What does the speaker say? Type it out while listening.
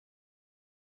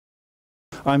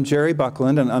I'm Jerry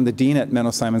Buckland, and I'm the Dean at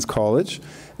Menno-Simons College.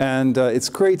 And it's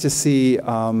great to see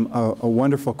a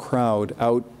wonderful crowd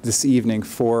out this evening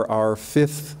for our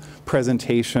 5th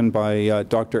presentation by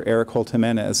Dr. Holt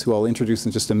Giménez, who I'll introduce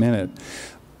in just a minute.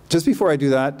 Just before I do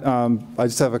that, I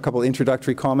just have a couple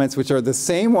introductory comments, which are the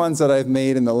same ones that I've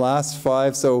made in the last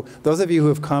 5. So those of you who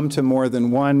have come to more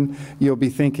than one, you'll be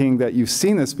thinking that you've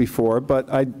seen this before.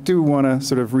 But I do want to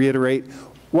sort of reiterate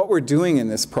what we're doing in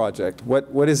this project.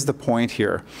 What is the point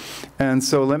here? And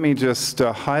so let me just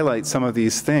highlight some of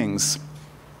these things.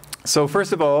 So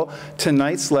first of all,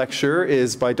 tonight's lecture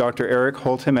is by Dr.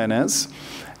 Holt Giménez.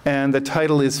 And the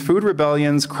title is Food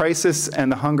Rebellions, Crisis,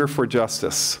 and the Hunger for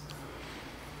Justice.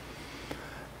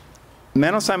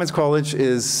 Menno-Simons College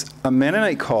is a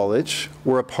Mennonite college.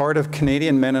 We're a part of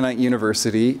Canadian Mennonite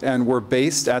University, and we're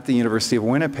based at the University of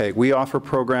Winnipeg. We offer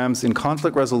programs in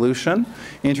conflict resolution,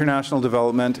 international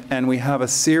development, and we have a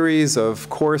series of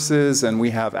courses, and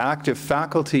we have active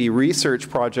faculty research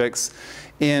projects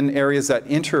in areas that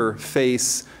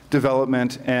interface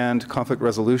development and conflict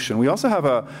resolution. We also have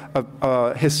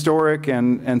a historic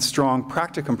and strong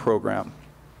practicum program.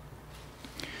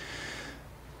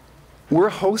 We're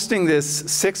hosting this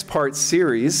 6-part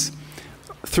series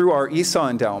through our Esau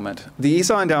Endowment. The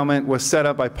Esau Endowment was set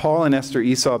up by Paul and Esther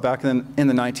Esau back in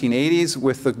the 1980s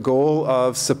with the goal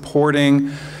of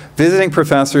supporting visiting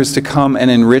professors to come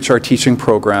and enrich our teaching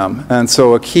program. And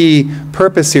so a key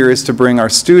purpose here is to bring our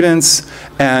students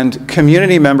and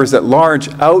community members at large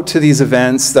out to these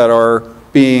events that are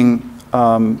being,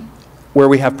 where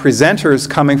we have presenters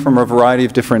coming from a variety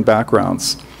of different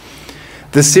backgrounds.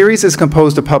 The series is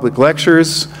composed of public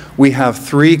lectures. We have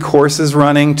 3 courses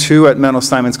running, 2 at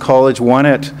Menno-Simons College, 1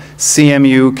 at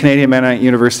CMU, Canadian Mennonite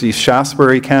University's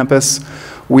Shaftesbury campus.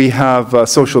 We have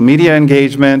social media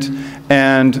engagement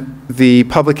and the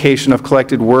publication of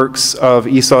collected works of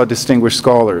Esau distinguished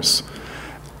scholars.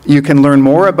 You can learn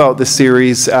more about the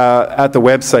series at the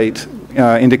website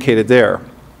indicated there.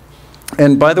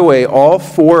 And by the way, all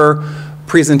 4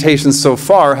 presentations so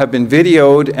far have been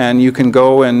videoed, and you can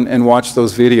go and watch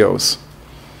those videos.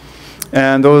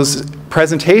 And those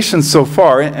presentations so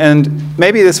far, and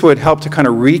maybe this would help to kind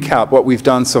of recap what we've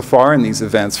done so far in these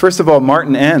events. First of all,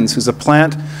 Martin Enns, who's a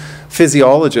plant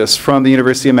physiologist from the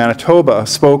University of Manitoba,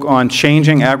 spoke on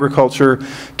Changing Agriculture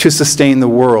to Sustain the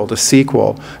World, a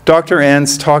sequel. Dr.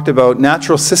 Enns talked about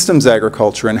natural systems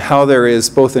agriculture and how there is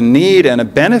both a need and a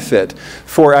benefit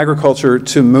for agriculture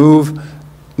to move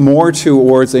more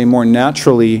towards a more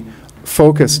naturally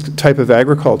focused type of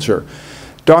agriculture.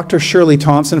 Dr. Shirley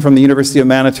Thompson from the University of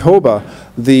Manitoba,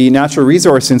 the Natural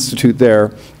Resource Institute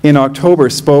there, in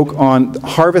October spoke on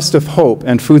Harvest of Hope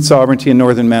and food sovereignty in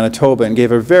northern Manitoba and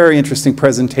gave a very interesting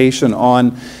presentation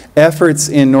on efforts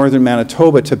in northern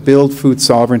Manitoba to build food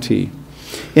sovereignty.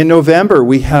 In November,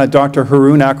 we had Dr.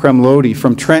 Haroon Akram Lodi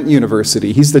from Trent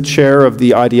University. He's the chair of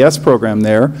the IDS program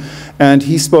there, and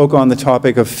he spoke on the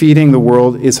topic of feeding the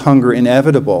world, is hunger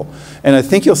inevitable? And I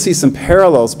think you'll see some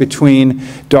parallels between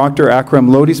Dr. Akram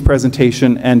Lodi's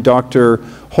presentation and Dr.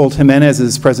 Holt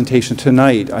Giménez's presentation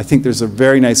tonight. I think there's a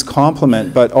very nice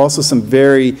complement, but also some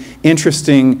very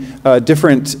interesting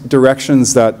different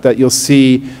directions that you'll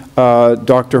see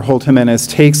Dr. Holt Giménez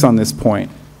takes on this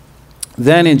point.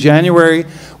 Then in January,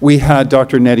 we had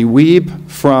Dr. Nettie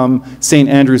Wiebe from St.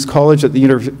 Andrew's College at the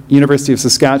University of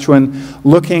Saskatchewan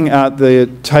looking at the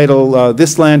title,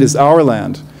 This Land is Our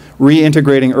Land,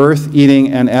 Reintegrating Earth, Eating,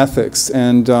 and Ethics.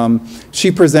 And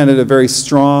she presented a very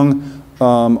strong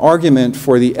argument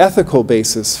for the ethical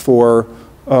basis for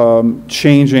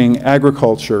changing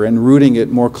agriculture and rooting it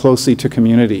more closely to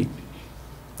community.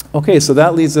 Okay, so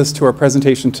that leads us to our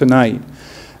presentation tonight.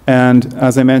 And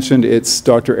as I mentioned, it's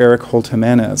Dr. Holt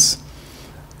Giménez.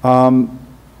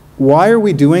 Why are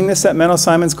we doing this at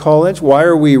Menno-Simons College? Why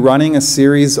are we running a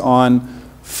series on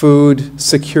food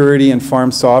security and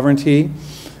farm sovereignty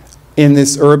in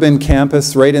this urban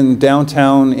campus right in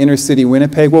downtown inner city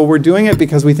Winnipeg? Well, we're doing it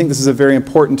because we think this is a very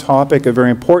important topic, a very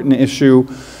important issue,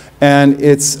 and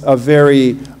it's a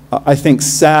very, I think,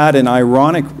 sad and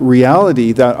ironic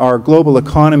reality that our global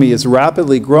economy is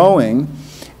rapidly growing,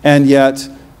 and yet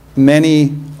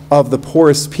many of the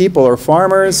poorest people are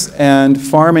farmers, and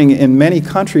farming in many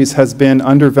countries has been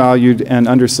undervalued and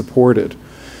undersupported.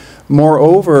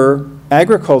 Moreover,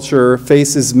 agriculture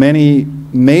faces many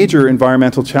major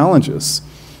environmental challenges.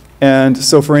 And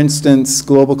so, for instance,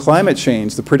 global climate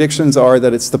change, the predictions are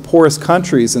that it's the poorest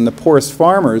countries and the poorest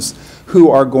farmers who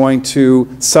are going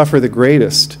to suffer the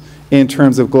greatest in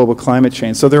terms of global climate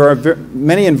change. So there are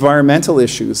many environmental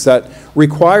issues that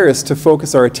require us to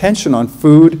focus our attention on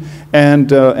food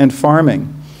and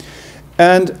farming.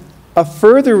 And A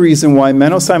further reason why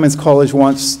Menno Simons College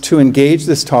wants to engage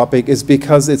this topic is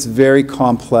because it's very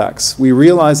complex. We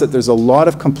realize that there's a lot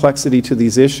of complexity to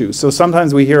these issues. So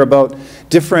sometimes we hear about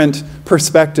different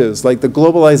perspectives, like the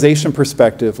globalization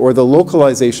perspective or the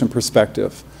localization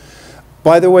perspective.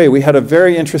 By the way, we had a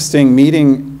very interesting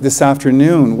meeting this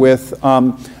afternoon with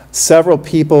several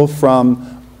people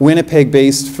from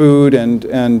Winnipeg-based food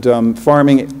and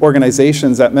farming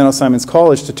organizations at Menno Simons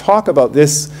College to talk about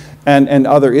this and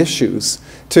other issues,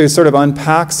 to sort of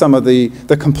unpack some of the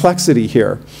complexity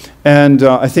here. And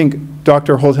I think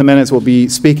Dr. Holt Giménez will be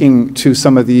speaking to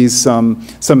some of these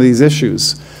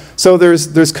issues. So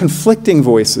there's conflicting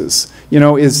voices. You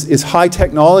know, is high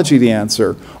technology the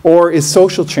answer, or is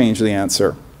social change the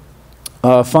answer?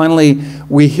 Finally,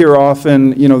 we hear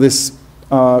often, you know, this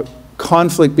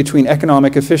conflict between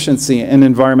economic efficiency and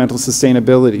environmental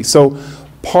sustainability. So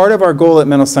part of our goal at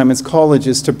Menno Simons College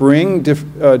is to bring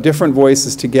different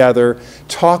voices together,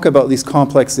 talk about these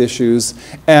complex issues,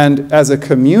 and as a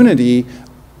community,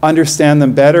 understand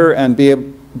them better and be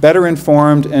better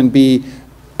informed and be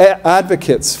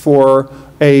advocates for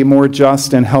a more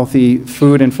just and healthy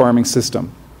food and farming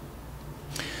system.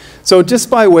 So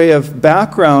just by way of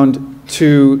background,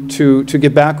 to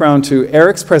give background to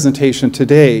Eric's presentation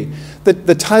today,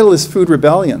 the title is Food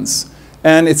Rebellions,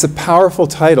 and it's a powerful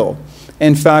title.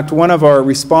 In fact, one of our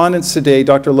respondents today,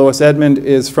 Dr. Lois Edmond,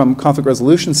 is from Conflict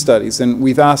Resolution Studies, and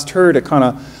we've asked her to kind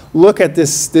of look at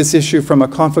this issue from a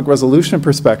conflict resolution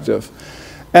perspective.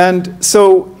 And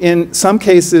so in some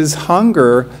cases,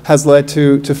 hunger has led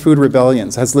to food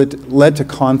rebellions, has led to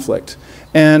conflict.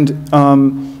 And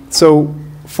so,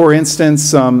 for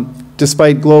instance,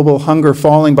 despite global hunger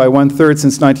falling by 1/3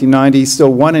 since 1990,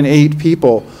 still 1 in 8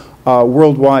 people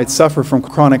worldwide suffer from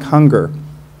chronic hunger.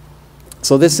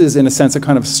 So this is, in a sense, a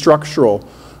kind of structural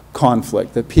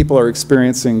conflict, that people are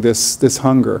experiencing this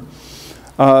hunger.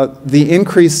 The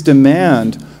increased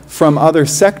demand from other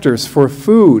sectors for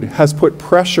food has put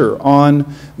pressure on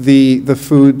the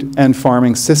food and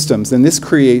farming systems, and this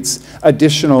creates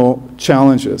additional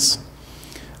challenges.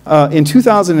 In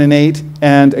 2008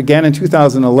 and again in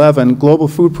 2011, global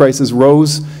food prices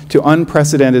rose to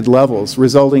unprecedented levels,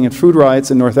 resulting in food riots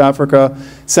in North Africa,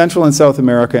 Central and South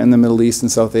America, and the Middle East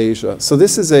and South Asia. So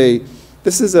this is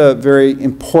a very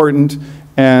important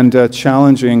and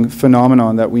challenging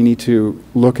phenomenon that we need to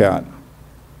look at.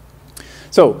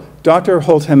 So Dr.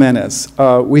 Holt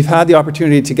Giménez, we've had the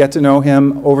opportunity to get to know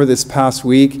him over this past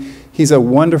week. He's a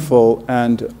wonderful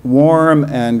and warm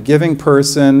and giving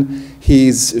person.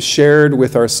 He's shared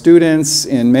with our students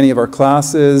in many of our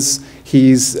classes.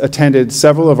 He's attended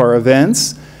several of our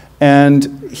events,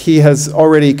 and he has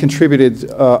already contributed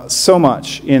so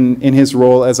much in his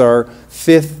role as our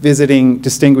 5th visiting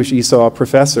Distinguished Esau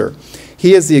Professor.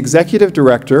 He is the Executive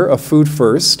Director of Food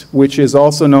First, which is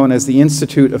also known as the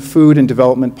Institute of Food and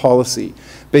Development Policy,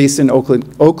 based in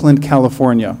Oakland,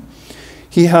 California.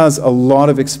 He has a lot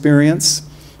of experience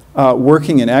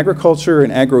working in agriculture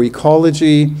and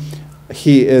agroecology.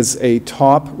 He is a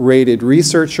top-rated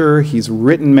researcher. He's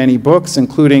written many books,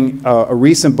 including a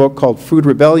recent book called Food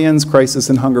Rebellions, Crisis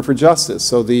and Hunger for Justice.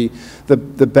 So the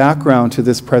background to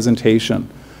this presentation.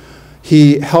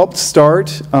 He helped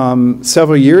start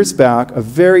several years back a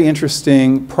very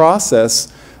interesting process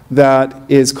that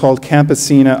is called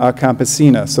campesina a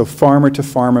campesina, so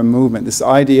farmer-to-farmer movement, this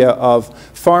idea of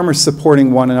farmers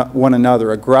supporting one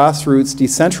another, a grassroots,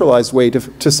 decentralized way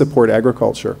to support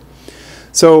agriculture.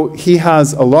 So he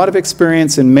has a lot of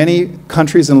experience in many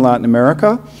countries in Latin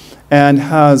America and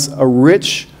has a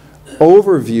rich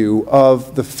overview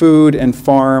of the food and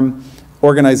farm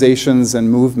organizations and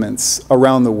movements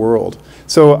around the world.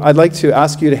 So I'd like to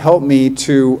ask you to help me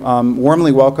to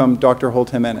warmly welcome Dr.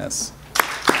 Holt Giménez.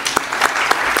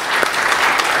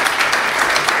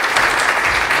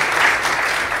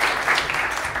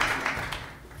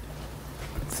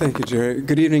 Thank you, Jerry.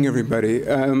 Good evening, everybody.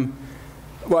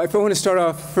 Well, if I want to start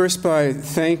off first by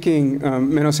thanking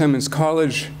Menno Simons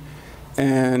College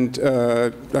and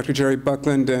Dr. Jerry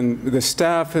Buckland and the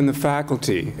staff and the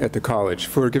faculty at the college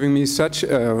for giving me such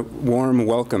a warm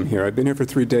welcome here. I've been here for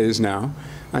 3 days now.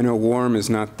 I know warm is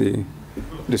not the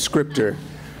descriptor,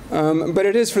 but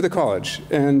it is for the college.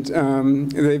 And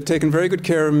they've taken very good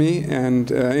care of me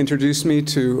and introduced me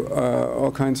to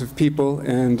all kinds of people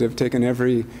and have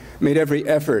made every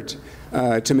effort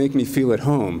to make me feel at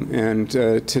home. And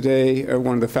today,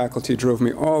 one of the faculty drove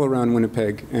me all around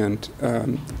Winnipeg and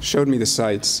showed me the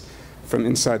sights from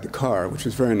inside the car, which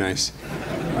was very nice.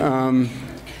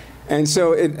 And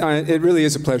so it really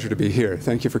is a pleasure to be here.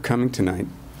 Thank you for coming tonight.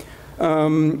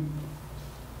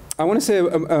 I want to say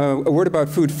a word about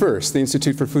Food First, the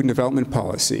Institute for Food and Development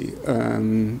Policy,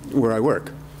 where I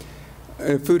work.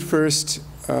 Food First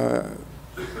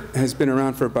has been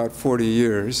around for about 40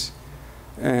 years,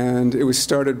 and it was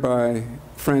started by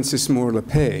Francis Moore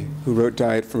Lepay, who wrote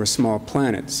Diet for a Small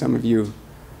Planet. Some of you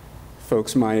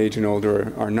folks my age and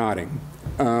older are nodding.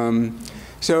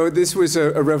 So this was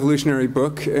a revolutionary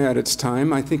book at its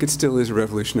time. I think it still is a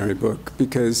revolutionary book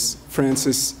because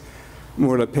Francis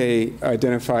Moore Lepay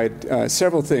identified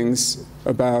several things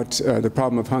about the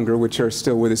problem of hunger, which are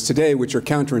still with us today, which are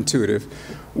counterintuitive.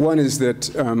 One is that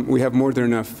we have more than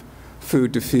enough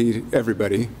food to feed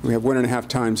everybody. We have 1.5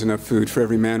 times enough food for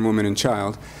every man, woman, and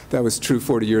child. That was true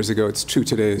 40 years ago. It's true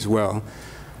today as well.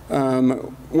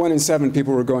 1 in 7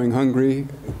 people were going hungry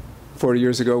 40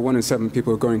 years ago. 1 in 7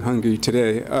 people are going hungry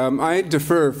today. I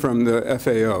defer from the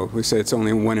FAO, who say it's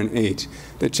only 1 in 8.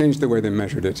 They changed the way they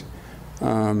measured it.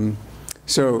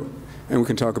 And we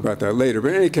can talk about that later. But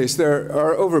in any case, there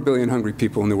are over 1 billion hungry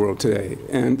people in the world today.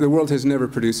 And the world has never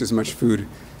produced as much food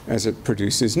as it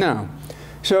produces now.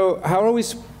 So how are we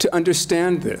to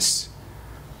understand this?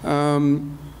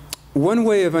 One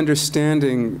way of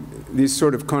understanding these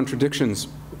sort of contradictions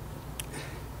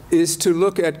is to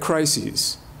look at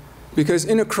crises. Because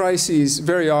in a crisis,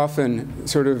 very often,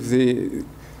 sort of the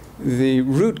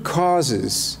root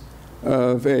causes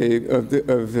of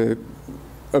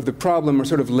the problem are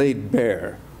sort of laid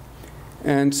bare.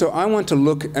 And so I want to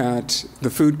look at the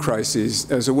food crises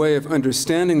as a way of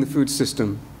understanding the food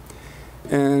system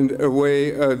and a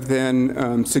way of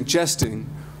then suggesting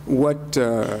what,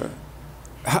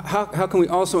 how can we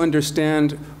also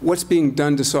understand what's being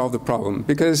done to solve the problem?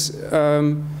 Because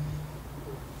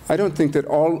I don't think that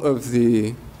all of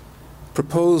the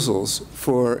proposals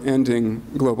for ending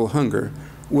global hunger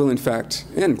will in fact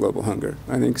end global hunger.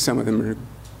 I think some of them are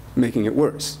making it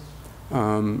worse.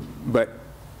 But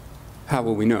how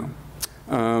will we know?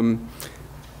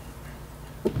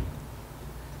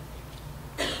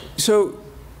 So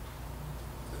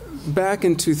back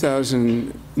in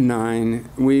 2009,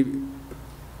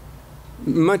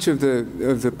 much of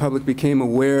the public became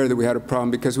aware that we had a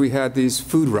problem because we had these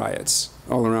food riots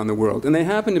all around the world. And they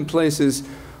happened in places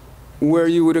where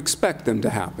you would expect them to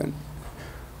happen.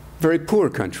 Very poor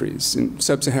countries in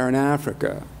sub-Saharan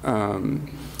Africa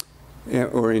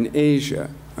or in Asia.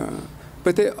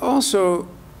 But they also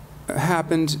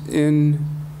happened in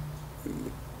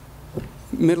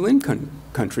middle-income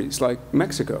countries like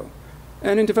Mexico,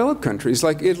 and in developed countries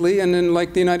like Italy and in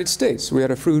like the United States. We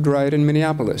had a food riot in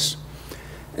Minneapolis.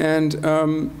 And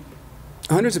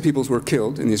hundreds of people were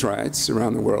killed in these riots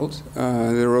around the world.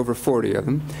 There were over 40 of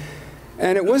them.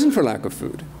 And it wasn't for lack of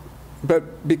food,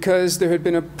 but because there had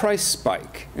been a price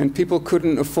spike and people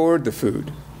couldn't afford the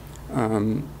food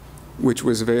which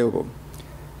was available.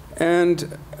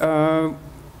 And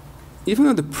even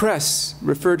though the press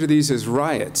referred to these as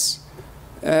riots,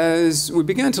 as we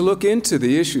began to look into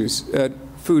the issues at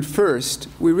Food First,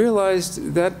 we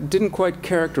realized that didn't quite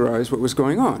characterize what was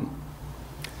going on.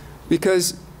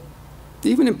 Because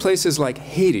even in places like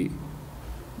Haiti,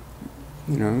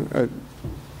 you know, a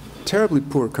terribly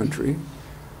poor country,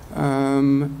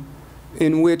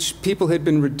 in which people had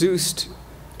been reduced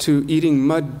to eating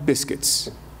mud biscuits.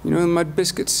 You know, mud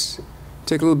biscuits?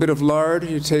 Take a little bit of lard,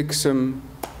 you take some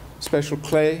special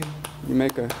clay, you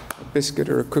make a biscuit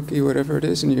or a cookie, whatever it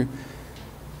is, and you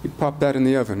pop that in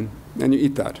the oven, and you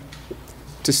eat that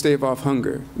to stave off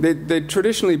hunger. They'd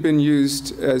traditionally been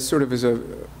used as sort of as a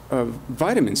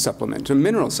vitamin supplement, a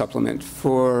mineral supplement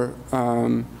for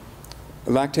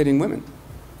lactating women.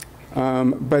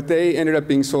 But they ended up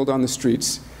being sold on the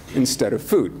streets instead of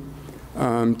food.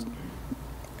 And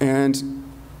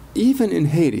even in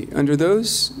Haiti, under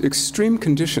those extreme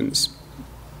conditions,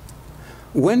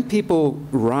 when people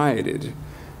rioted,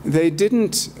 they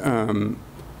didn't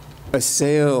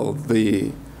assail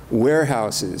the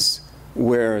warehouses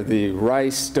where the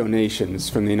rice donations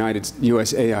from the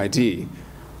USAID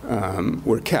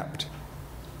were kept.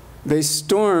 They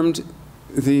stormed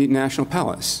the National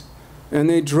Palace, and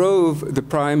they drove the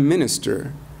Prime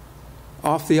Minister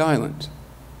off the island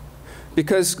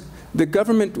because the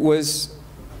government was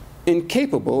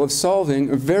incapable of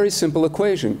solving a very simple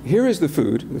equation. Here is the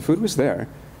food was there.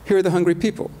 Here are the hungry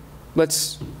people.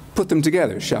 Let's put them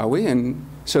together, shall we? And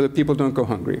so that people don't go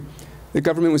hungry. The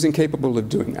government was incapable of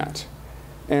doing that.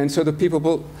 And so the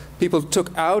people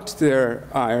took out their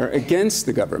ire against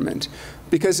the government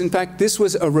because, in fact, this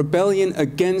was a rebellion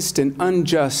against an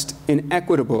unjust,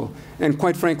 inequitable, and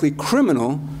quite frankly,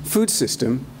 criminal food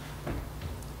system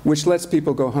which lets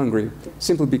people go hungry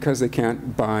simply because they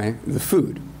can't buy the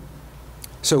food.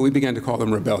 So we began to call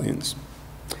them rebellions.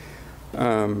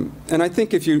 And I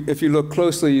think if you look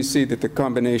closely, you see that the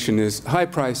combination is high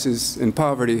prices and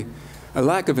poverty, a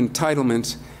lack of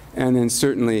entitlement, and then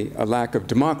certainly a lack of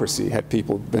democracy. Had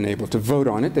people been able to vote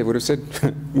on it, they would have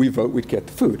said, we vote, we'd get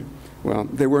the food. Well,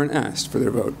 they weren't asked for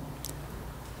their vote.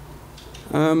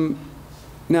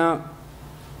 Now,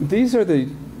 these are the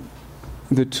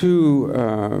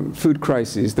two food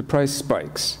crises, the price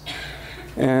spikes.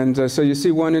 And so you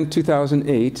see one in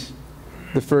 2008,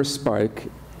 the first spike,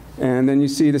 and then you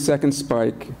see the second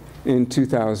spike in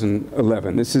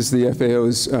 2011. This is the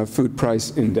FAO's food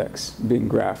price index being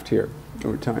graphed here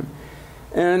over time.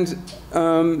 And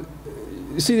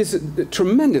you see this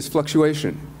tremendous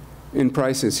fluctuation in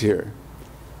prices here.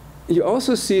 You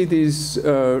also see these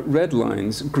red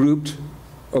lines grouped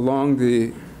along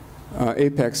the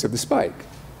apex of the spike.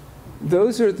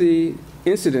 Those are the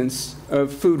incidents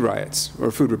of food riots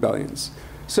or food rebellions.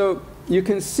 So you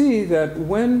can see that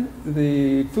when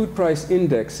the food price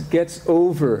index gets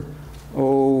over,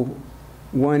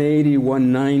 180,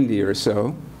 190 or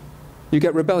so, you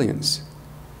get rebellions.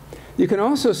 You can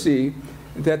also see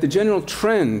that the general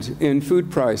trend in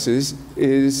food prices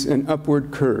is an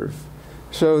upward curve.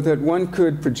 So that one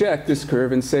could project this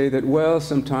curve and say that, well,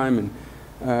 sometime in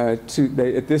at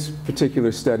this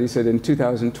particular study said in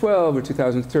 2012 or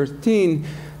 2013,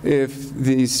 if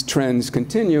these trends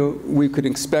continue, we could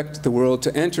expect the world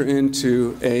to enter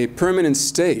into a permanent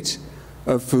state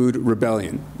of food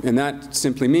rebellion. And that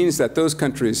simply means that those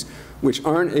countries which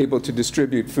aren't able to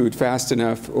distribute food fast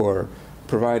enough or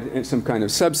provide some kind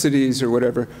of subsidies or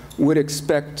whatever would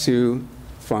expect to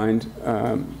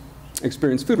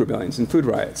experience food rebellions and food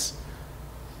riots.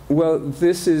 Well,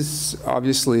 this is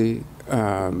obviously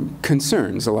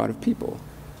concerns a lot of people,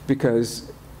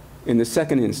 because in the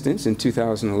second instance, in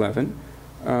 2011,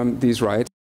 these riots,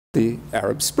 the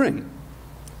Arab Spring.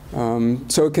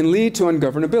 So it can lead to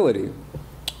ungovernability,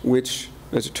 which,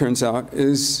 as it turns out,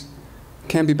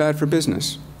 can be bad for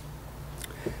business.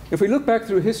 If we look back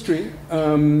through history,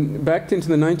 back into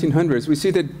the 1900s, we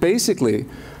see that basically,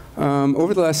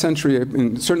 over the last century,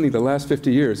 and certainly the last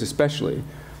 50 years especially,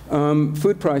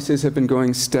 food prices have been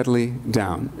going steadily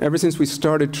down. Ever since we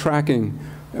started tracking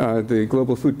the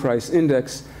global food price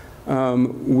index,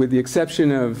 with the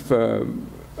exception of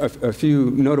a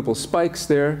few notable spikes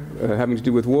there having to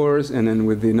do with wars, and then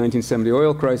with the 1970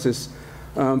 oil crisis,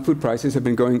 food prices have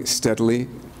been going steadily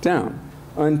down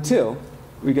until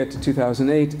we get to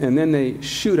 2008, and then they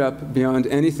shoot up beyond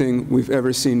anything we've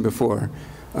ever seen before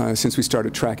since we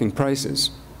started tracking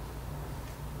prices.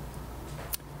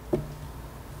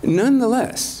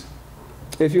 Nonetheless,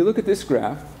 if you look at this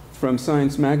graph from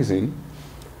Science magazine,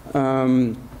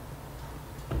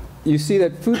 you see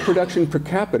that food production per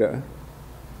capita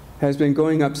has been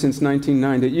going up since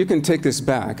 1990. You can take this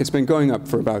back. It's been going up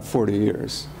for about 40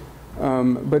 years.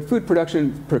 But food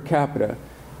production per capita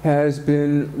has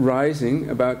been rising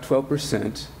about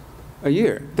 12% a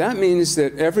year. That means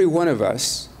that every one of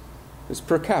us, it's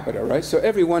per capita, right? So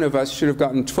every one of us should have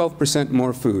gotten 12%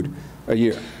 more food a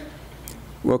year.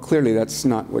 Well, clearly that's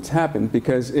not what's happened,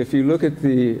 because if you look at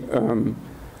the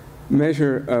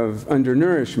measure of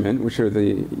undernourishment, which are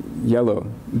the yellow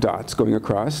dots going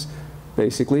across,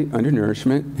 basically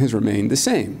undernourishment has remained the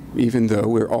same, even though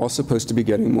we're all supposed to be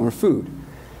getting more food.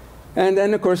 And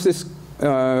then, of course, this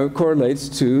correlates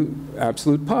to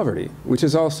absolute poverty, which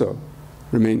has also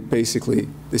remained basically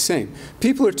the same.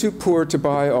 People are too poor to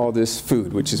buy all this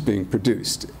food which is being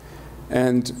produced.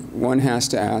 And one has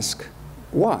to ask,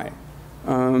 why?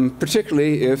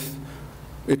 Particularly if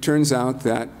it turns out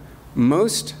that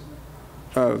most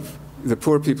of the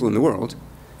poor people in the world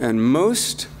and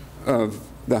most of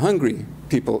the hungry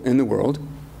people in the world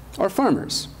are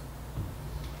farmers.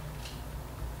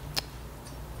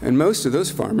 And most of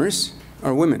those farmers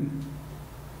are women.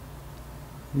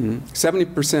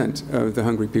 70% of the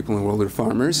hungry people in the world are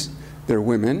farmers. They're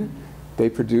women. They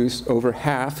produce over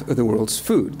half of the world's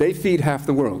food. They feed half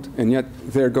the world, and yet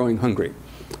they're going hungry.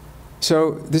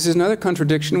 So this is another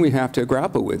contradiction we have to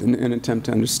grapple with and attempt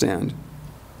to understand.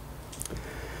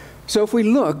 So if we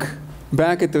look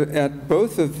back at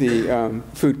both of the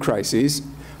food crises,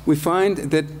 we find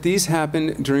that these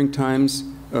happen during times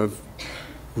of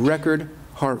record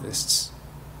harvests.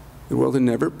 The world had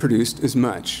never produced as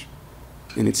much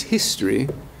in its history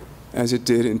as it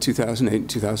did in 2008 and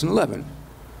 2011.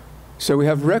 So we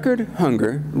have record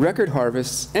hunger, record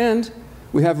harvests, and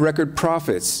we have record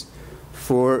profits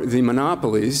for the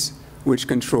monopolies which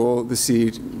control the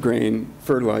seed, grain,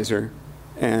 fertilizer,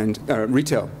 and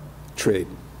retail trade.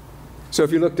 So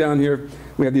if you look down here,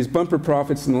 we have these bumper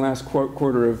profits in the last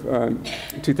quarter of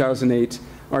 2008.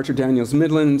 Archer Daniels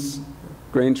Midlands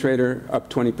Grain trader up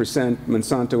 20%,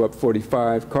 Monsanto up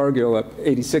 45%, Cargill up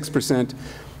 86%.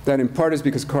 That in part is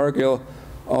because Cargill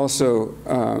also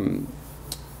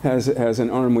has an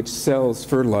arm which sells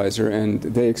fertilizer, and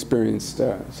they experienced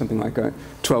something like a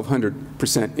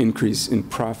 1,200% increase in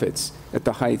profits at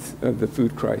the height of the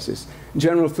food crisis.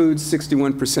 General Foods,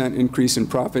 61% increase in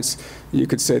profits. You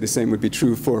could say the same would be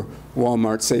true for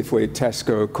Walmart, Safeway,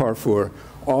 Tesco, Carrefour.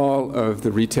 All of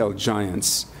the retail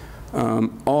giants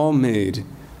all made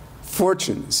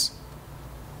fortunes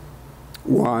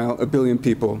while 1 billion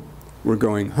people were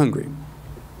going hungry.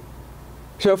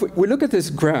 So if we look at this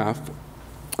graph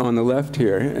on the left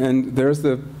here, and there's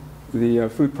the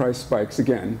food price spikes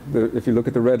again. If you look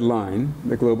at the red line,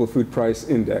 the global food price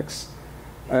index,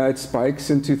 it spikes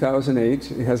in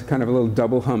 2008. It has kind of a little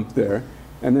double hump there.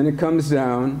 And then it comes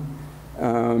down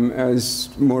as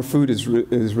more food is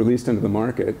released into the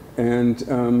market. And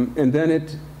then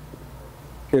it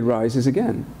rises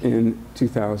again in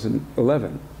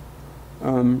 2011.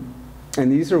 And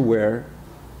these are where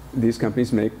these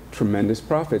companies make tremendous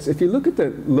profits. If you look at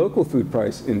the local food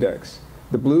price index,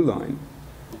 the blue line,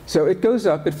 so it goes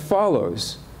up, it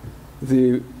follows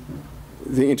the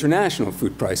international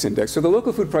food price index. So the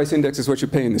local food price index is what you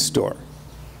pay in the store,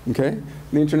 okay?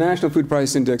 The international food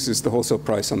price index is the wholesale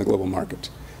price on the global market.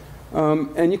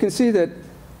 And you can see that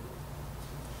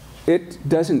it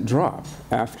doesn't drop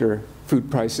after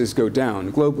food prices go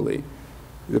down globally.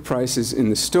 The prices in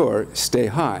the store stay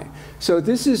high. So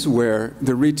this is where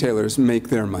the retailers make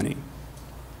their money,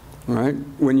 right?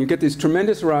 When you get these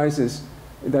tremendous rises,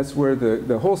 that's where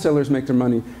the wholesalers make their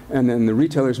money, and then the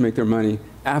retailers make their money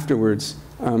afterwards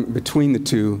between the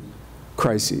two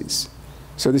crises.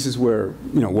 So this is where,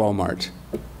 you know, Walmart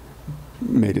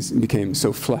became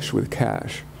so flush with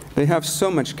cash. They have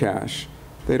so much cash,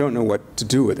 they don't know what to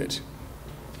do with it.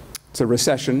 It's a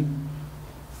recession.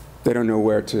 They don't know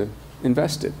where to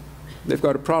invest it. They've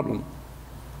got a problem.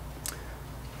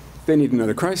 They need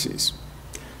another crisis.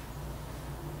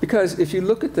 Because if you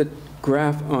look at the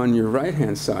graph on your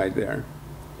right-hand side there,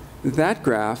 that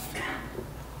graph,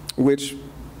 which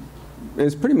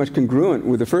is pretty much congruent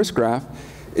with the first graph,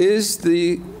 is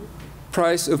the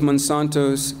price of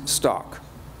Monsanto's stock.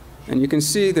 And you can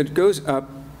see that it goes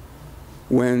up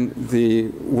when the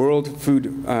world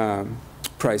food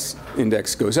price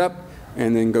index goes up,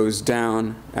 and then goes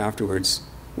down afterwards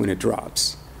when it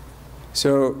drops.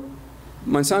 So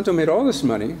Monsanto made all this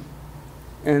money,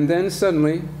 and then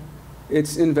suddenly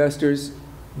its investors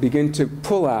begin to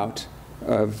pull out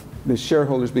of, the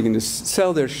shareholders begin to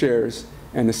sell their shares,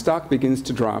 and the stock begins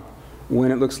to drop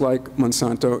when it looks like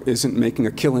Monsanto isn't making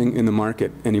a killing in the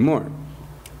market anymore.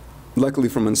 Luckily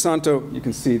for Monsanto, you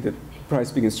can see that the price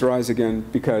begins to rise again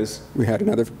because we had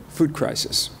another food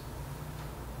crisis.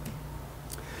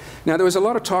 Now, there was a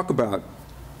lot of talk about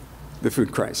the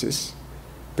food crisis,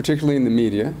 particularly in the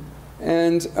media,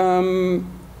 and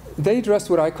they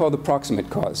addressed what I call the proximate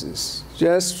causes.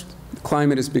 Just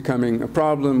climate is becoming a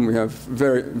problem. We have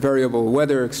very variable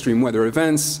weather, extreme weather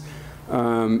events.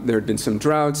 There had been some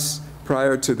droughts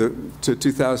prior to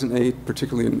 2008,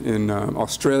 particularly in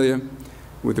Australia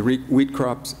with the wheat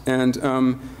crops, and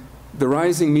the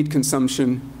rising meat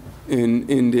consumption in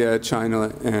India,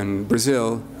 China, and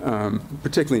Brazil,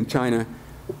 particularly in China.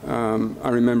 I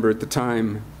remember at the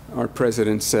time our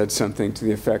president said something to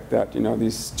the effect that, you know,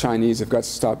 these Chinese have got to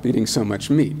stop eating so much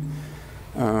meat.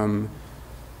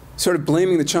 Sort of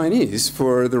blaming the Chinese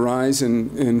for the rise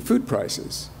in food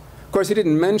prices. Of course, he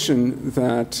didn't mention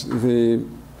that the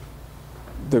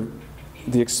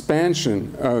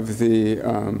expansion of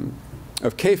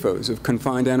of CAFOs, of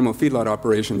confined animal feedlot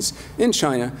operations in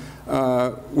China,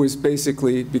 was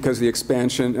basically because of the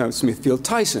expansion of Smithfield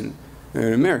Tyson,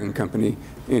 an American company,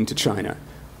 into China,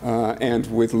 and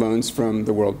with loans from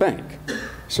the World Bank.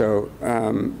 So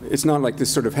it's not like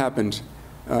this sort of happened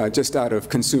just out of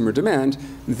consumer demand.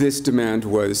 This demand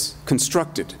was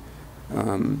constructed.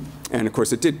 And of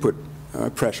course, it did put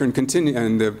pressure and continue,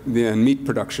 and the meat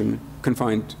production,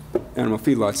 confined animal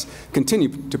feedlots, continue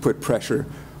to put pressure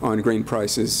on grain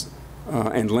prices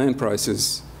and land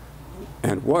prices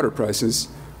and water prices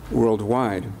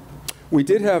worldwide. We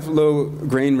did have low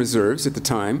grain reserves at the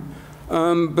time,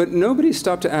 but nobody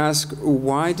stopped to ask,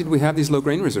 why did we have these low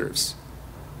grain reserves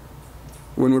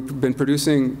when we've been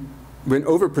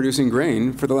overproducing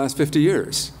grain for the last 50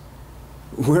 years?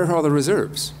 Where are all the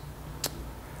reserves?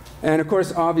 And of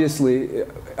course, obviously,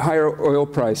 higher oil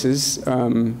prices are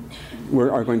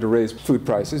going to raise food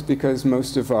prices because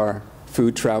most of our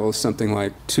food travels something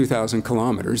like 2,000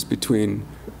 kilometers between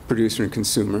producer and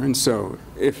consumer. And so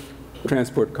if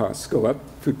transport costs go up,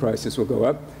 food prices will go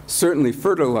up. Certainly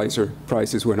fertilizer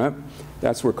prices went up.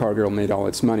 That's where Cargill made all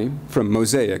its money, from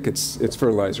Mosaic, its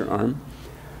fertilizer arm.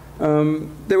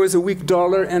 There was a weak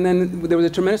dollar, and then there was a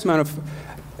tremendous amount of,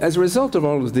 as a result of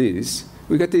all of these,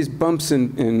 we got these bumps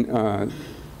in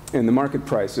the market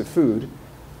price of food,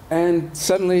 and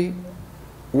suddenly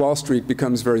Wall Street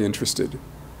becomes very interested.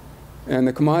 And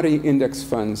the commodity index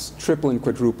funds triple and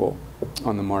quadruple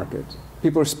on the market.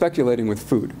 People are speculating with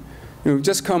food. We've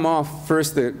just come off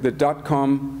first the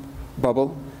dot-com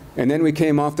bubble, and then we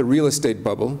came off the real estate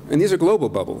bubble, and these are global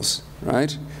bubbles,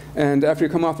 right? And after you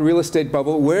come off the real estate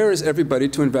bubble, where is everybody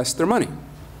to invest their money?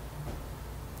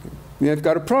 They've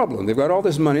got a problem. They've got all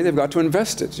this money. They've got to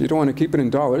invest it. You don't want to keep it in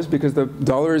dollars because the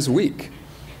dollar is weak.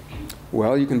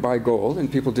 Well, you can buy gold,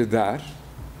 and people did that.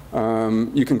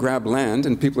 You can grab land,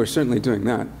 and people are certainly doing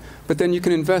that. But then you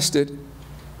can invest it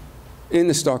in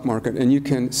the stock market, and you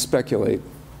can speculate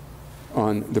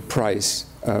on the price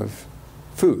of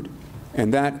food.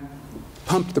 And that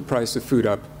pumped the price of food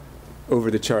up over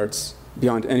the charts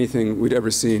beyond anything we'd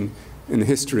ever seen in the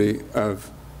history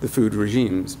of the food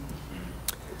regimes.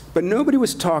 But nobody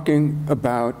was talking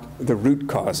about the root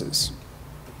causes.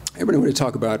 Everybody wanted to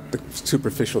talk about the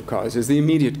superficial causes, the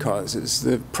immediate causes,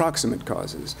 the proximate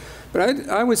causes. But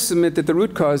I would submit that the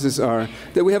root causes are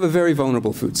that we have a very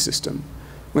vulnerable food system.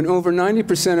 When over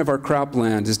 90% of our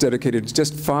cropland is dedicated to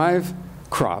just 5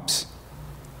 crops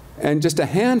and just a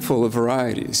handful of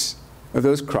varieties of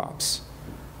those crops,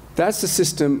 that's a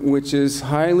system which is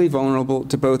highly vulnerable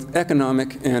to both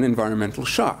economic and environmental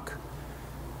shock.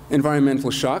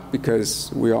 Environmental shock,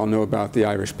 because we all know about the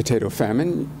Irish potato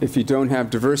famine. If you don't have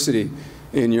diversity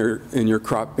in your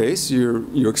crop base,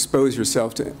 you expose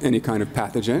yourself to any kind of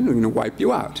pathogen, they're going to wipe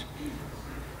you out.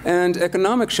 And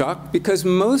economic shock, because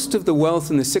most of the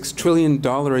wealth in the $6 trillion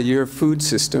a year food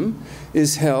system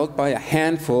is held by a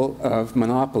handful of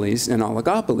monopolies and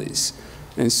oligopolies.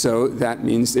 And so that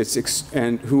means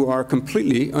and who are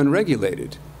completely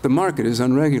unregulated. The market is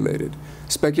unregulated.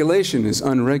 Speculation is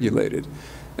unregulated.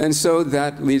 And so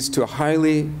that leads to a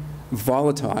highly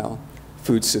volatile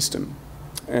food system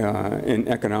in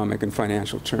economic and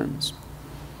financial terms.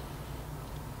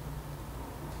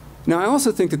 Now, I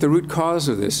also think that the root cause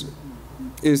of this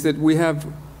is that we have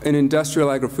an industrial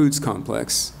agri-foods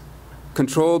complex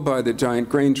controlled by the giant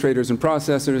grain traders and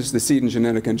processors, the seed and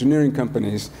genetic engineering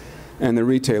companies, and the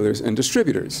retailers and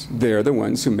distributors. They're the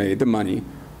ones who made the money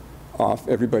off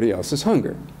everybody else's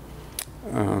hunger.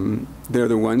 They're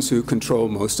the ones who control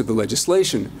most of the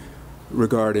legislation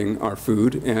regarding our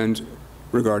food and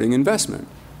regarding investment.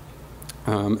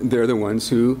 They're the ones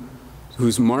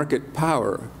whose market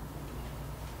power,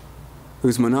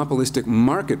 whose monopolistic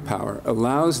market power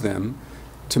allows them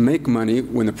to make money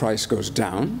when the price goes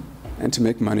down and to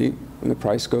make money when the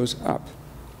price goes up.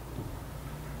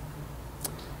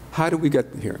 How did we get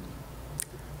here?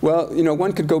 Well, you know,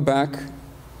 one could go back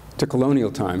to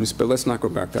colonial times, but let's not go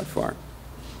back that far.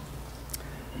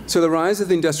 So the rise of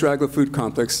the industrial agri-food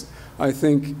complex, I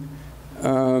think,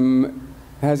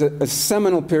 has a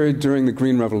seminal period during the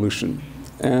Green Revolution.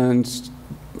 And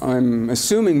I'm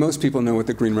assuming most people know what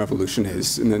the Green Revolution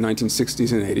is in the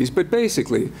 1960s and 80s. But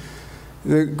basically,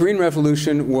 the Green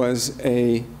Revolution was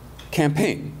a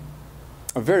campaign,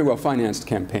 a very well-financed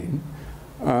campaign,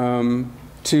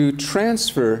 to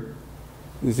transfer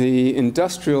the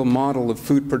industrial model of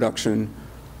food production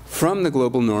from the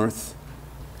global north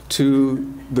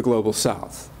to the global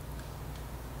south.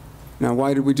 Now,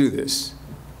 why did we do this?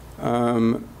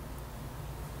 Well,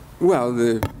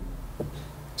 the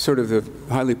sort of the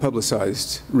highly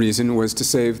publicized reason was to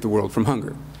save the world from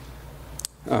hunger.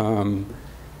 I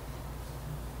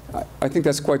think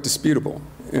that's quite disputable.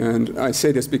 And I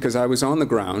say this because I was on the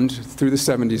ground through the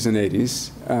 70s and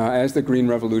 80s as the Green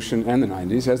Revolution, and the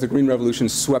 90s, as the Green Revolution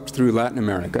swept through Latin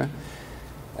America.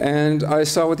 And I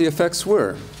saw what the effects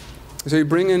were. So you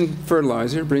bring in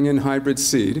fertilizer, bring in hybrid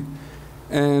seed,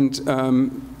 and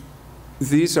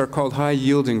these are called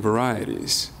high-yielding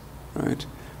varieties, right?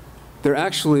 They're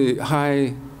actually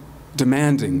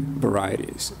high-demanding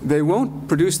varieties. They won't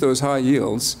produce those high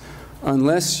yields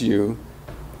unless you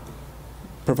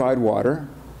provide water,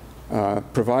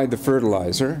 provide the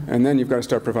fertilizer, and then you've got to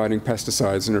start providing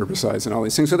pesticides and herbicides and all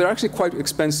these things. So they're actually quite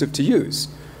expensive to use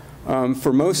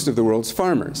for most of the world's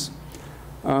farmers.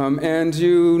 And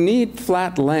you need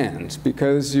flat land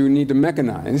because you need to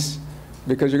mechanize,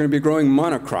 because you're going to be growing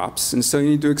monocrops, and so you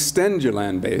need to extend your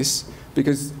land base,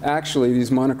 because actually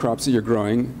these monocrops that you're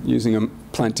growing using a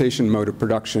plantation mode of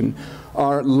production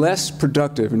are less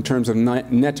productive in terms of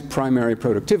net primary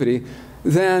productivity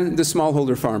than the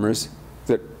smallholder farmers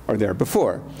that are there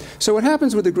before. So what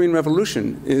happens with the Green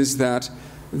Revolution is that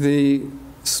the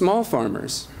small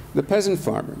farmers, the peasant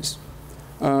farmers,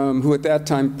 who at that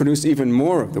time produced even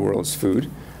more of the world's food,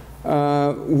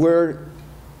 were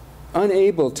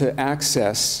unable to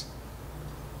access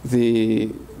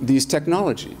these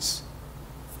technologies.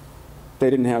 They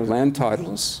didn't have land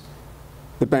titles.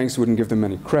 The banks wouldn't give them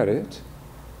any credit.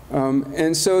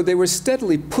 And so they were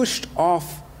steadily pushed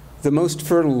off the most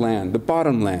fertile land, the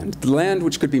bottom land, the land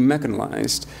which could be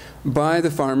mechanized by the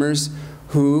farmers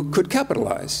who could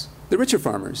capitalize, the richer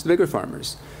farmers, the bigger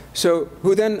farmers. So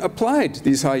who then applied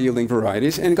these high-yielding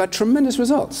varieties and got tremendous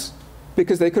results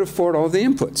because they could afford all the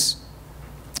inputs.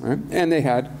 Right? And they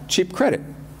had cheap credit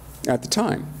at the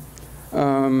time.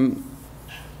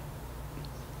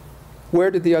 Where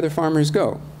did the other farmers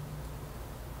go?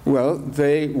 Well,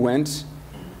 they went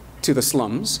to the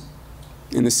slums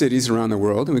in the cities around the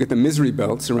world, and we get the misery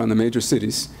belts around the major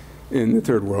cities in the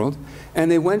third world, and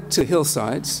they went to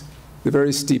hillsides, the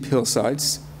very steep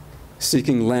hillsides,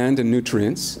 seeking land and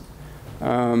nutrients,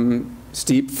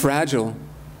 steep, fragile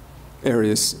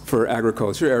areas for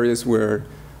agriculture, areas where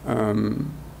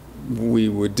we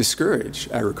would discourage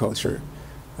agriculture,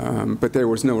 but there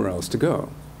was nowhere else to go.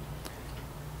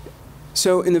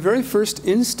 So in the very first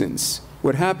instance,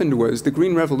 what happened was the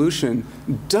Green Revolution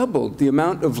doubled the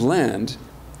amount of land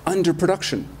under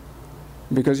production,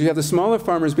 because you have the smaller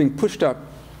farmers being pushed up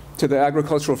to the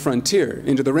agricultural frontier,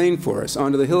 into the rainforests,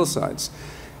 onto the hillsides.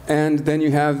 And then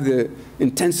you have the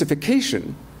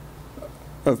intensification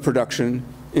of production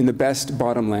in the best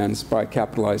bottomlands by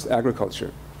capitalized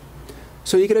agriculture.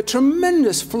 So you get a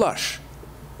tremendous flush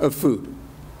of food,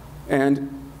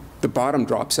 and the bottom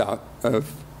drops out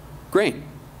of grain,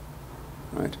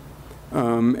 right?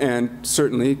 And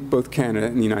certainly both Canada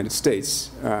and the United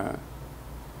States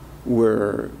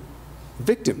were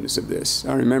victims of this.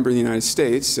 I remember in the United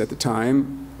States at the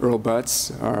time, Earl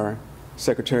Butz, our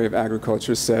Secretary of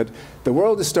Agriculture, said, "The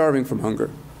world is starving from hunger,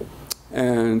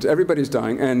 and everybody's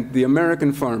dying." And the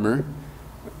American farmer,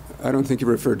 I don't think he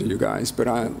referred to you guys, but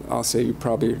I'll say you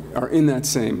probably are in that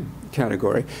same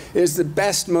category, is the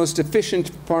best, most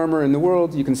efficient farmer in the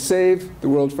world. You can save the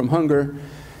world from hunger.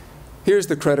 Here's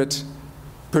the credit.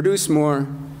 Produce more.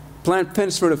 Plant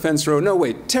fence row to fence row. No,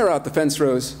 wait, tear out the fence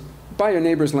rows. Buy your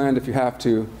neighbor's land if you have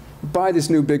to. Buy this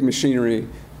new big machinery.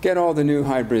 Get all the new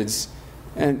hybrids.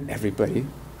 And everybody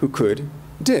who could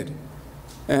did.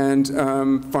 And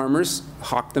farmers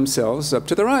hawked themselves up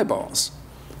to their eyeballs.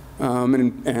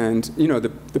 And you know,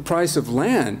 the price of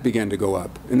land began to go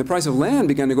up. And the price of land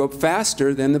began to go up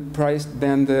faster than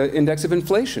the index of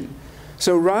inflation.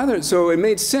 So it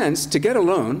made sense to get a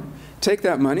loan, take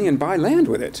that money and buy land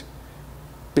with it,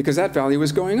 because that value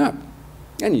was going up.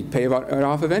 And you'd pay it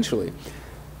off eventually.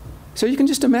 So you can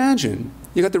just imagine,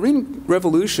 you got the Green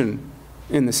Revolution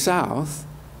in the South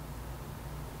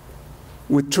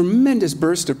with tremendous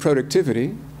burst of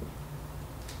productivity.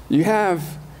 You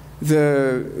have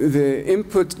the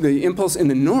impulse in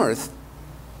the North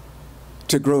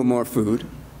to grow more food,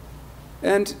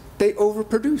 and they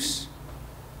overproduce.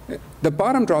 The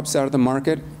bottom drops out of the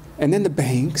market, and then the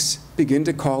banks begin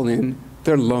to call in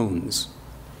their loans.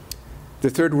 The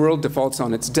third world defaults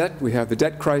on its debt. We have the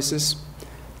debt crisis,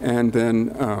 and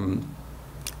then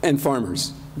and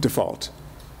farmers default.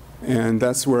 And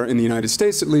that's where, in the United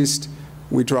States at least,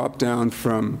 we drop down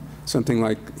from something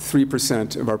like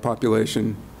 3% of our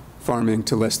population farming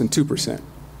to less than 2%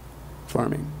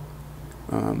 farming.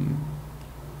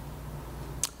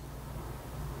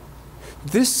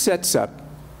 This sets up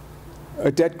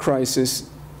a debt crisis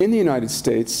in the United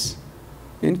States,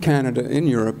 in Canada, in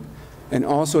Europe, and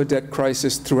also a debt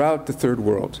crisis throughout the third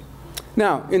world.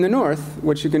 Now, in the North,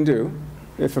 what you can do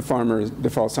if a farmer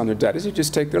defaults on their debt is you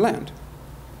just take their land.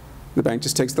 The bank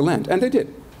just takes the land, and they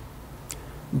did.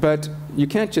 But you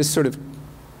can't just sort of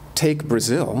take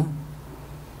Brazil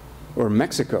or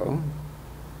Mexico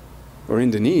or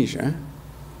Indonesia.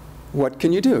 What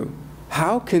can you do?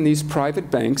 How can these private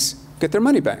banks get their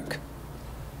money back?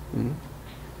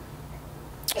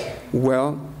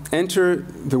 Well, enter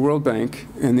the World Bank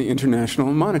and the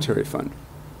International Monetary Fund.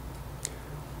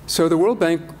 So the World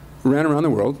Bank ran around the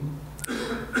world,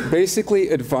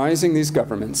 basically advising these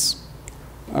governments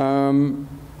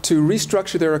to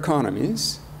restructure their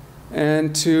economies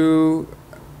and to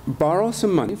borrow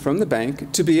some money from the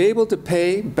bank to be able to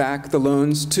pay back the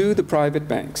loans to the private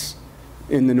banks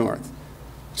in the North.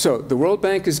 So the World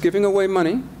Bank is giving away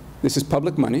money. This is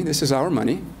public money. This is our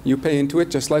money. You pay into it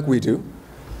just like we do.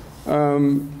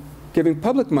 Giving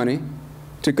public money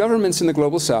to governments in the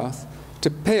global South to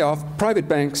pay off private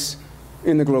banks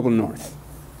in the global North.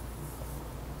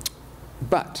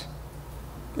 But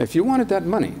if you wanted that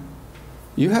money,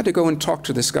 you had to go and talk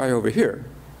to this guy over here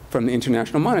from the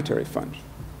International Monetary Fund.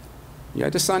 You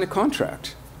had to sign a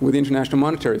contract with the International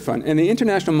Monetary Fund. And the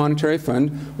International Monetary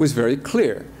Fund was very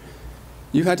clear.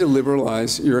 You had to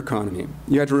liberalize your economy.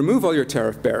 You had to remove all your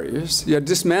tariff barriers. You had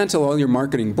to dismantle all your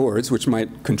marketing boards, which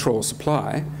might control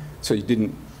supply, so you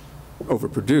didn't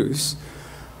overproduce.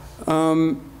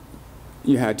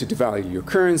 You had to devalue your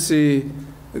currency.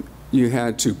 You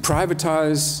had to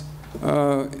privatize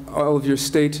all of your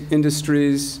state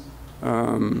industries,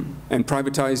 and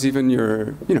privatize even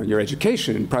your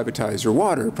education, privatize your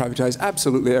water, privatize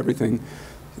absolutely everything,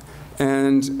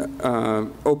 and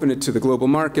open it to the global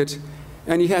market.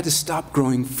 And you had to stop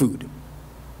growing food.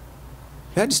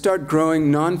 You had to start growing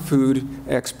non-food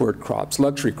export crops,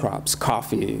 luxury crops,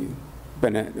 coffee,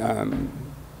 vanilla,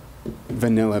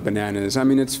 bananas. I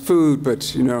mean, it's food,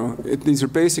 but these are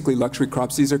basically luxury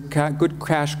crops. These are good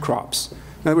cash crops.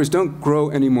 In other words, don't grow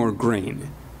any more grain.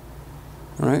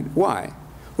 All right? Why?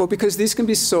 Well, because these can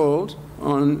be sold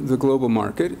on the global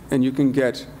market, and you can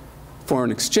get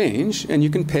foreign exchange, and you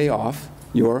can pay off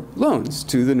your loans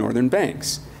to the northern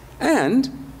banks. And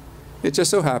it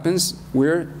just so happens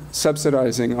we're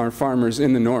subsidizing our farmers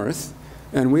in the north,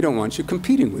 and we don't want you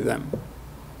competing with them.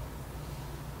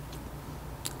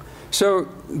 So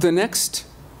the next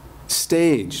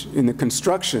stage in the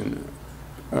construction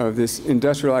of this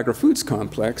industrial agri-foods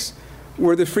complex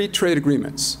were the free trade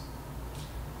agreements.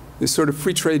 This sort of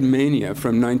free trade mania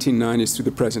from 1990s through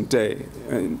the present day,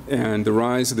 and the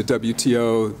rise of the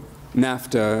WTO,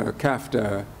 NAFTA,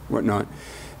 CAFTA, whatnot.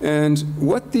 And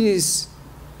what these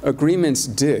agreements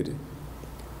did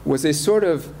was they sort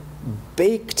of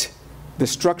baked the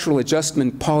structural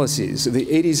adjustment policies of the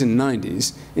 80s and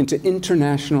 90s into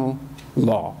international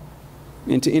law,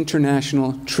 into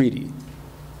international treaty.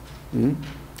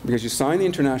 Because you sign the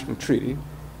international treaty,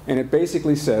 and it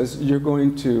basically says you're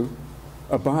going to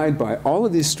abide by all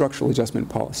of these structural adjustment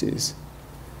policies,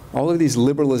 all of these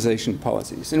liberalization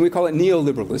policies. And we call it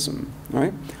neoliberalism,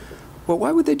 right? Well,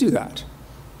 why would they do that?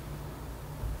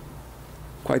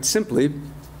 Quite simply,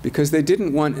 because they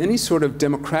didn't want any sort of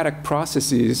democratic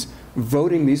processes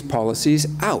voting these policies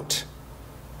out.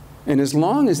 And as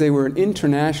long as they were in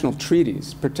international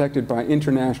treaties protected by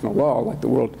international law, like the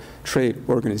World Trade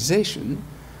Organization,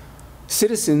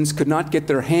 citizens could not get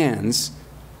their hands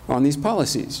on these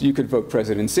policies. You could vote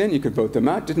presidents in, you could vote them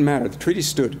out, didn't matter, the treaty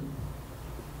stood.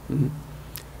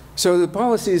 So the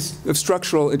policies of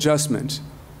structural adjustment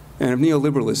and of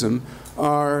neoliberalism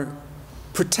are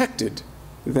protected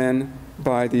then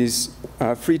by these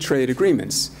free trade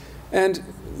agreements. And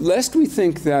lest we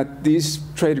think that these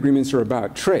trade agreements are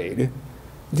about trade,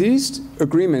 these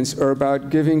agreements are about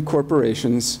giving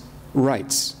corporations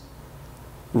rights,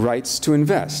 rights to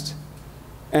invest.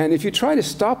 And if you try to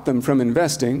stop them from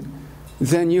investing,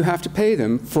 then you have to pay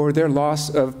them for their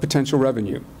loss of potential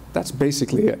revenue. That's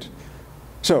basically it.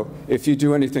 So if you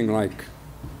do anything like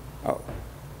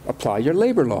apply your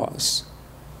labor laws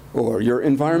or your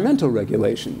environmental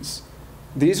regulations,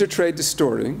 these are trade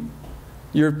distorting.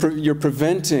 You're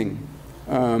preventing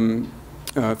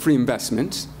free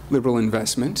investment, liberal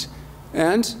investment,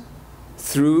 and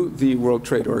through the World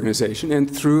Trade Organization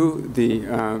and through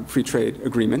the free trade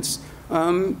agreements,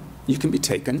 you can be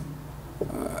taken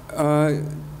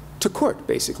to court,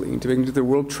 basically, into the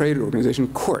World Trade Organization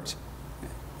court,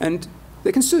 and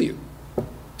they can sue you.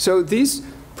 So these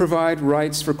provide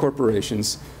rights for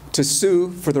corporations to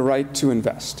sue for the right to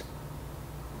invest,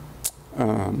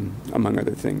 among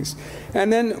other things.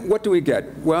 And then what do we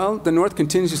get? Well, the North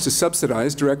continues to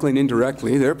subsidize directly and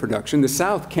indirectly their production. The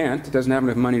South can't, it doesn't have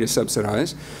enough money to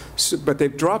subsidize, but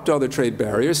they've dropped all their trade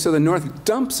barriers, so the North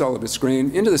dumps all of its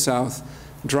grain into the South,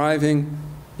 driving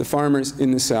the farmers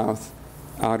in the South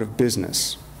out of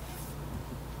business.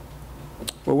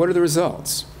 Well, what are the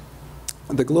results?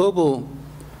 The global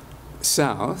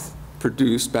South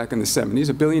produced, back in the 70s,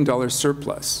 $1 billion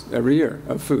surplus every year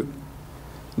of food.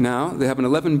 Now they have an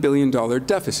 $11 billion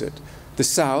deficit. The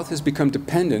South has become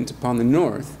dependent upon the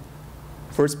North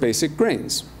for its basic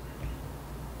grains.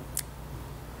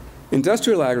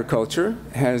 Industrial agriculture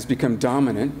has become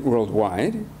dominant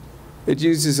worldwide. It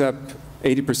uses up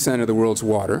 80% of the world's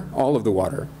water, all of the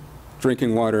water,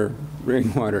 drinking water,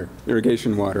 rainwater,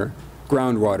 irrigation water,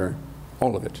 groundwater,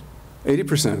 all of it.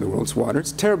 80% of the world's water.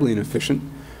 It's terribly inefficient.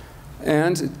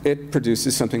 And it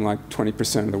produces something like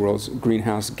 20% of the world's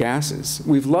greenhouse gases.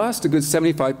 We've lost a good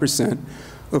 75%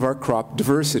 of our crop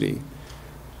diversity.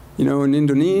 You know, in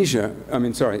Indonesia,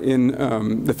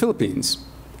 in the Philippines,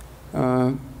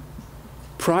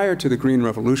 prior to the Green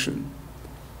Revolution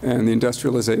and the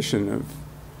industrialization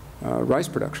of rice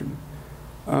production,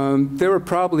 there were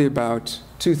probably about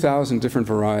 2,000 different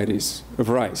varieties of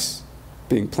rice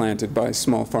being planted by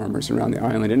small farmers around the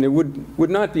island. And it would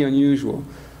not be unusual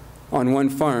on one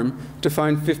farm to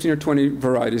find 15 or 20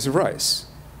 varieties of rice.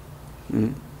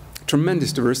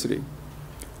 Tremendous diversity.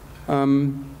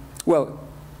 Well,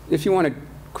 if you wanted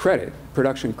credit,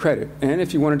 production credit, and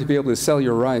if you wanted to be able to sell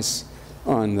your rice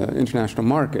on the international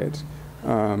market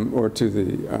or to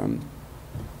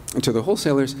the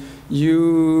wholesalers,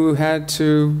 you had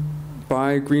to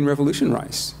buy Green Revolution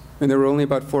rice. And there were only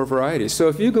about 4 varieties. So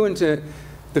if you go into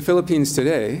the Philippines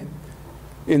today,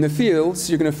 in the fields,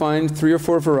 you're going to find 3 or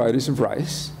 4 varieties of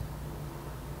rice.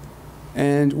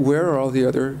 And where are all the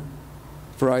other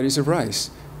varieties of rice?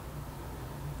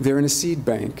 They're in a seed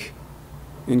bank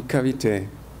in Cavite,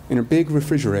 in a big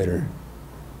refrigerator,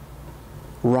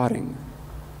 rotting.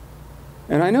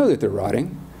 And I know that they're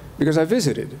rotting because I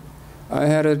visited. I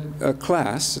had a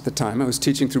class at the time. I was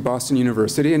teaching through Boston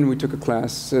University, and we took a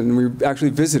class, and we actually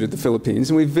visited the Philippines,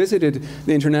 and we visited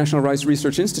the International Rice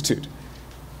Research Institute.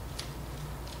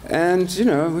 And, you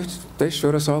know, they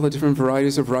showed us all the different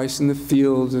varieties of rice in the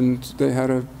field, and they had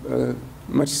a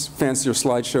much fancier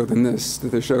slideshow than this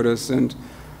that they showed us, and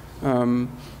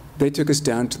they took us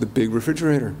down to the big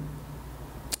refrigerator.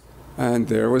 And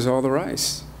there was all the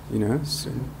rice, you know.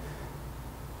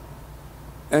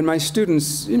 And my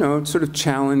students, you know, sort of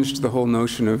challenged the whole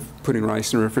notion of putting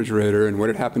rice in a refrigerator and what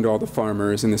had happened to all the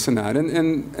farmers and this and that.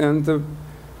 And the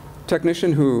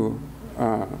technician who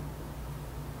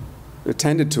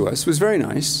attended to us was very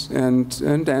nice and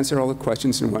answered all the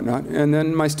questions and whatnot. And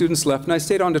then my students left, and I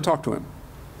stayed on to talk to him.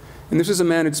 And this was a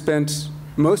man who'd spent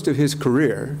most of his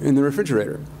career in the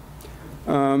refrigerator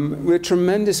with a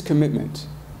tremendous commitment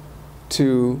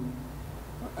to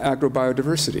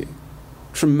agrobiodiversity.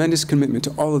 Tremendous commitment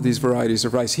to all of these varieties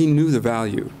of rice. He knew the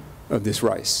value of this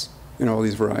rice in all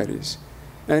these varieties.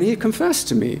 And he confessed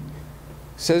to me,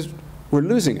 says, we're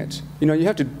losing it. You know, you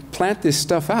have to plant this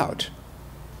stuff out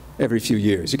every few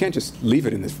years. You can't just leave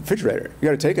it in the refrigerator. You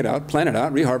got to take it out, plant it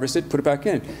out, reharvest it, put it back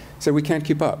in. He said, we can't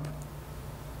keep up.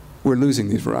 We're losing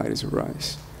these varieties of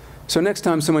rice. So next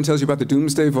time someone tells you about the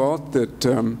doomsday vault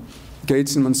that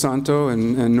Gates and Monsanto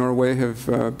and Norway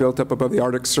have built up above the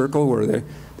Arctic Circle where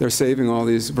they're saving all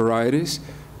these varieties,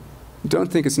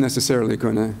 don't think it's necessarily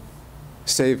going to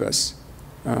save us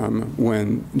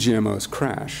when GMOs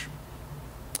crash.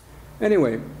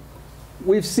 Anyway,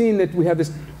 we've seen that we have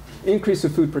this increase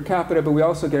of food per capita, but we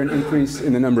also get an increase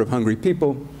in the number of hungry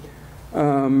people.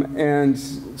 And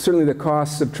certainly the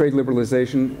costs of trade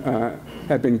liberalization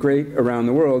have been great around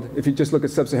the world. If you just look at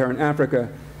sub-Saharan Africa,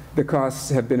 the costs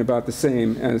have been about the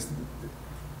same as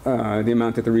the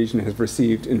amount that the region has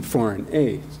received in foreign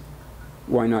aid.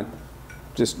 Why not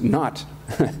just not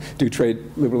do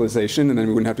trade liberalization, and then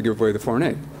we wouldn't have to give away the foreign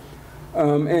aid?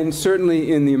 And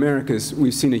certainly in the Americas,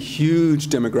 we've seen a huge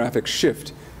demographic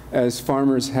shift as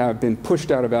farmers have been pushed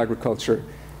out of agriculture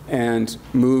and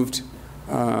moved,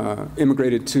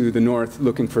 immigrated to the north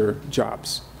looking for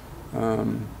jobs.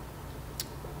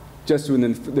 Just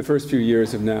within the first few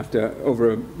years of NAFTA,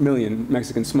 over 1 million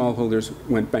Mexican smallholders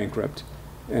went bankrupt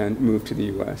and moved to the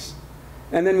US.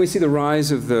 And then we see the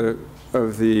rise of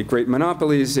the great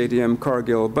monopolies, ADM,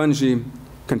 Cargill, Bunge,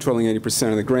 controlling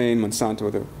 80% of the grain, Monsanto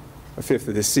with a fifth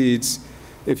of the seeds.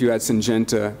 If you add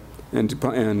Syngenta and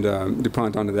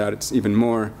DuPont onto that, it's even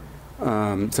more,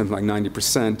 something like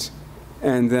 90%.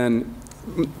 And then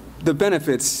the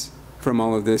benefits from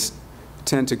all of this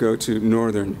tend to go to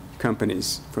northern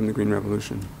companies from the Green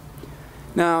Revolution.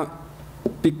 Now,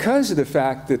 because of the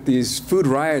fact that these food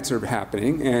riots are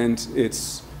happening and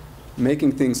it's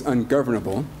making things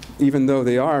ungovernable, even though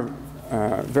they are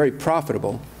very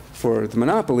profitable for the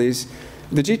monopolies,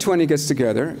 the G20 gets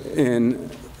together in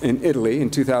Italy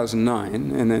in 2009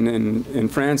 and then in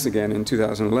France again in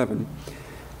 2011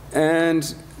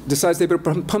 and decides they better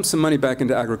pump some money back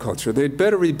into agriculture. They'd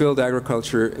better rebuild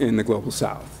agriculture in the global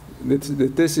south.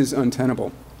 This is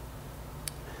untenable.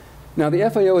 Now, the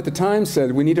FAO at the time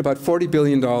said we need about $40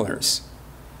 billion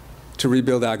to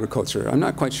rebuild agriculture. I'm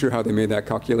not quite sure how they made that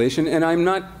calculation, and I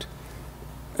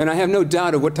have no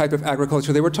doubt of what type of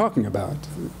agriculture they were talking about.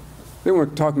 They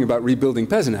weren't talking about rebuilding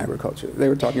peasant agriculture. They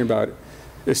were talking about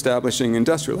establishing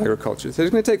industrial agriculture. So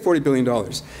it's going to take $40 billion.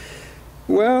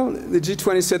 Well, the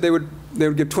G20 said they would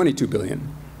give $22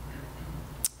 billion.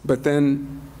 But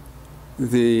then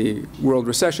the world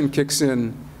recession kicks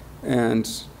in, and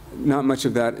not much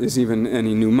of that is even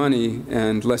any new money,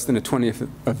 and less than a 20th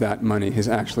of that money has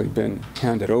actually been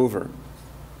handed over.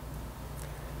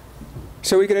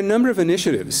 So we get a number of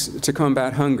initiatives to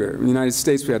combat hunger. In the United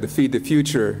States, we have the Feed the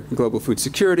Future Global Food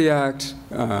Security Act,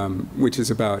 which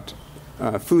is about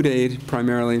food aid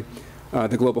primarily,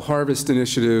 the Global Harvest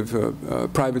Initiative,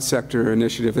 private sector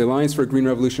initiative. The Alliance for a Green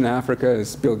Revolution in Africa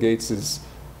is Bill Gates's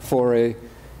foray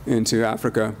into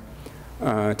Africa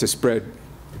to spread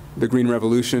the Green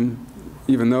Revolution,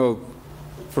 even though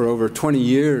for over 20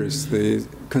 years the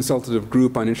Consultative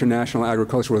Group on International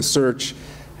Agricultural Research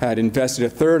had invested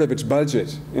 1/3 of its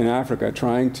budget in Africa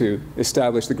trying to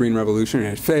establish the Green Revolution,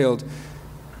 and it failed.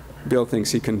 Bill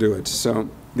thinks he can do it. So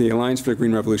the Alliance for the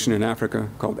Green Revolution in Africa,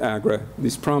 called AGRA,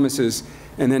 these promises,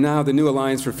 and then now the new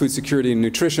Alliance for Food Security and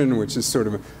Nutrition, which is sort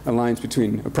of an alliance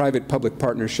between a private-public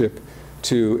partnership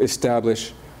to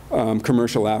establish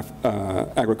commercial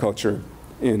agriculture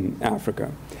in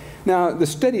Africa. Now, the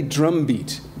steady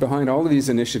drumbeat behind all of these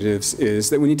initiatives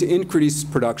is that we need to increase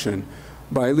production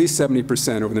by at least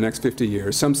 70% over the next 50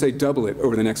 years. Some say double it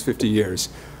over the next 50 years,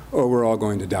 or we're all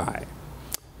going to die.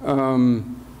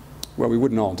 Well, we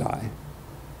wouldn't all die.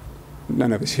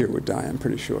 None of us here would die, I'm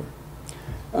pretty sure.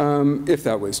 If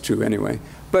that was true anyway.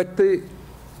 But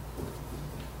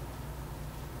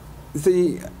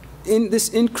this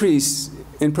increase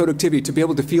in productivity to be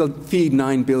able to feed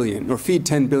 9 billion or feed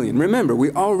 10 billion. Remember,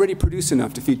 we already produce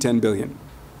enough to feed 10 billion.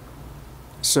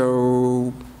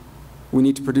 So we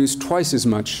need to produce twice as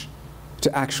much to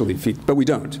actually feed, but we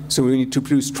don't. So we need to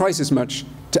produce twice as much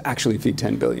to actually feed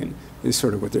 10 billion, is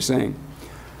sort of what they're saying.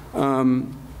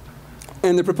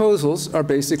 And the proposals are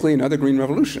basically another green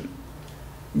revolution.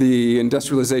 The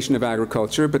industrialization of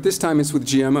agriculture, but this time it's with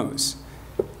GMOs.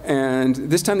 And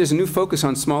this time there's a new focus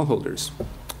on smallholders,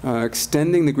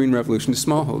 extending the green revolution to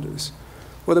smallholders.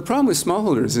 Well, the problem with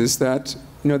smallholders is that,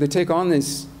 they take on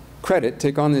this credit,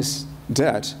 take on this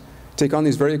debt, take on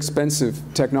these very expensive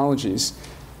technologies,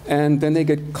 and then they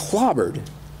get clobbered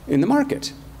in the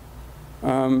market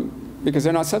because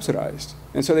they're not subsidized.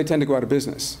 And so they tend to go out of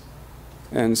business.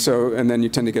 And then you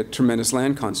tend to get tremendous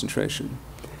land concentration.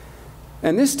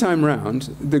 And this time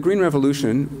round, the Green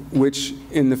Revolution, which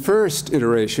in the first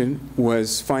iteration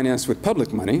was financed with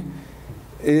public money,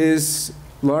 is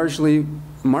largely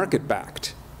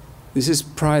market-backed. This is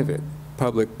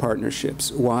private-public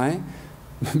partnerships. Why?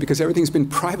 Because everything's been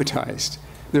privatized.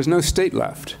 There's no state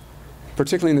left,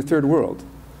 particularly in the third world.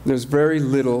 There's very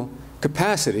little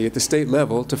capacity at the state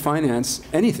level to finance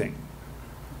anything.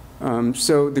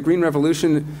 So the Green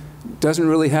Revolution doesn't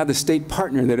really have the state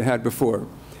partner that it had before.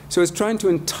 So it's trying to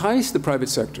entice the private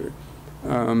sector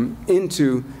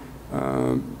into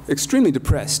extremely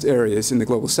depressed areas in the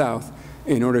Global South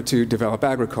in order to develop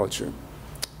agriculture.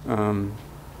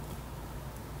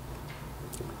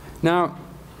 Now,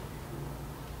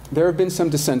 there have been some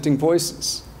dissenting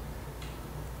voices.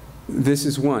 This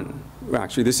is one.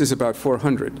 Actually, this is about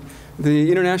 400.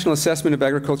 The International Assessment of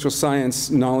Agricultural Science,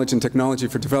 Knowledge, and Technology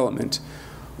for Development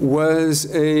was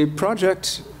a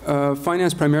project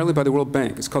financed primarily by the World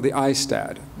Bank. It's called the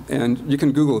ISTAD. And you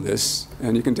can Google this,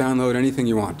 and you can download anything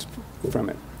you want from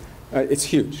it. It's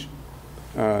huge.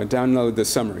 Download the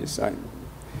summaries.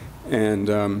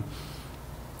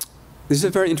 This is a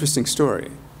very interesting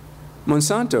story.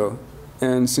 Monsanto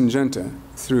and Syngenta,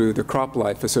 through the Crop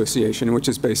Life Association, which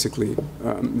is basically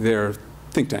their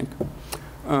think tank,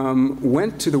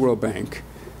 went to the World Bank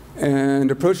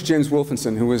and approached James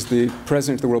Wolfensohn, who was the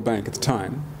president of the World Bank at the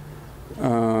time,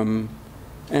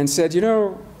 and said,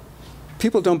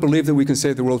 people don't believe that we can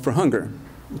save the world from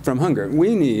hunger.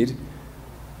 We need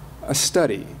a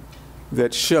study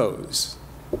that shows,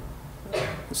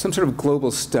 some sort of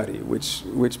global study,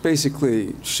 which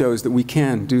basically shows that we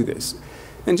can do this.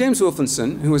 And James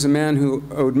Wolfensohn, who was a man who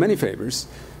owed many favors,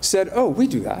 said, oh, we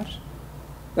do that.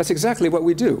 That's exactly what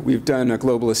we do. We've done a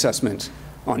global assessment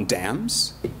on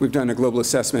dams. We've done a global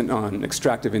assessment on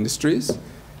extractive industries.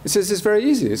 It says it's very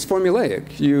easy. It's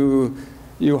formulaic.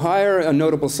 You hire a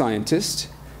notable scientist.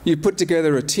 You put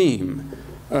together a team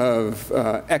of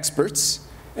experts,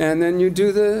 and then you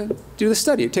do the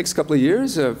study. It takes a couple of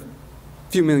years, a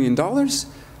few $1 million,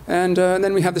 and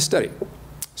then we have the study.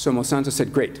 So Monsanto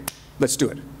said, great, let's do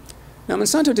it. Now,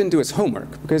 Monsanto didn't do its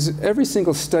homework, because every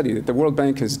single study that the World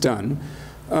Bank has done,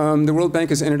 the World Bank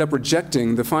has ended up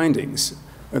rejecting the findings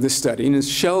of this study and has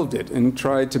shelved it and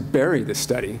tried to bury the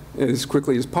study as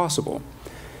quickly as possible.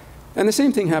 And the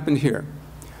same thing happened here.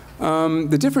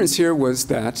 The difference here was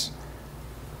that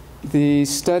the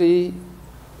study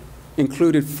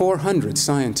included 400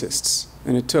 scientists,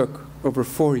 and it took over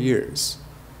 4 years.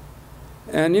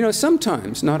 And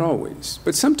sometimes, not always,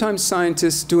 but sometimes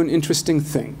scientists do an interesting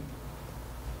thing.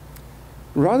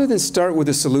 Rather than start with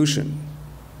a solution,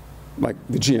 like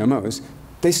the GMOs,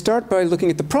 they start by looking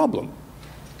at the problem.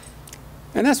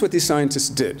 And that's what these scientists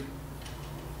did.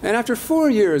 And after 4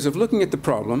 years of looking at the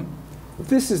problem,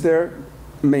 this is their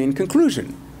main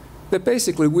conclusion, that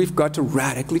basically we've got to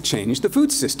radically change the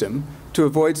food system to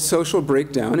avoid social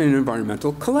breakdown and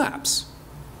environmental collapse.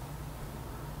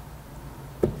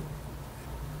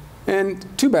 And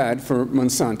too bad for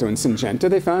Monsanto and Syngenta,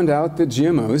 they found out that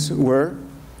GMOs were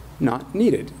not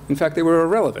needed. In fact, they were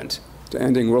irrelevant to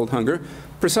ending world hunger,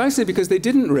 precisely because they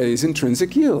didn't raise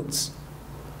intrinsic yields,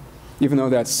 even though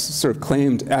that's sort of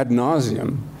claimed ad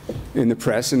nauseum in the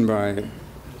press and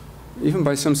even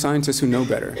by some scientists who know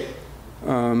better.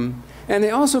 And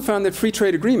they also found that free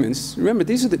trade agreements, remember,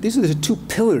 these are the two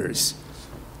pillars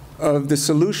of the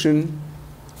solution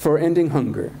for ending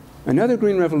hunger. Another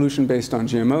green revolution based on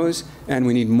GMOs, and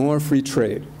we need more free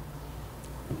trade.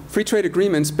 Free trade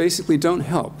agreements basically don't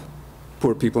help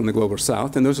poor people in the global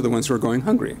south, and those are the ones who are going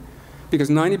hungry, because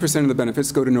 90% of the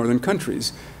benefits go to northern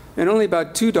countries, and only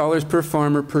about $2 per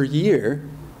farmer per year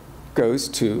goes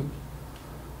to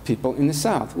people in the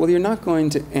south. Well, you're not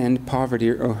going to end poverty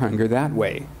or hunger that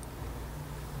way.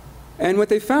 And what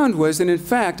they found was that, in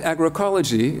fact,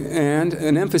 agroecology and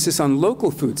an emphasis on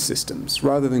local food systems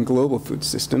rather than global food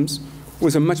systems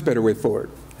was a much better way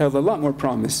forward. Held a lot more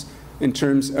promise in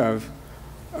terms of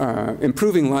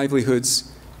improving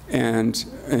livelihoods and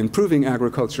improving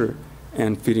agriculture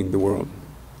and feeding the world.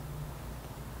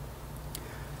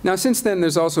 Now, since then,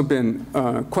 there's also been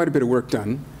quite a bit of work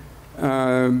done.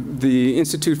 The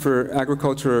Institute for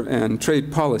Agriculture and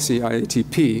Trade Policy,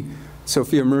 IATP,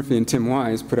 Sophia Murphy and Tim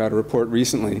Wise put out a report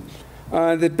recently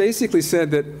that basically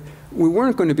said that we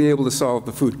weren't going to be able to solve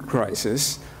the food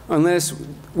crisis unless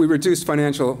we reduced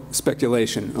financial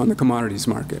speculation on the commodities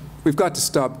market. We've got to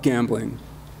stop gambling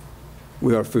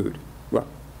with our food. Well,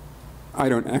 I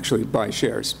don't actually buy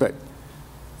shares, but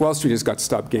Wall Street has got to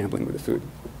stop gambling with the food.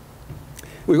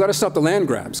 We've got to stop the land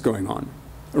grabs going on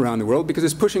around the world because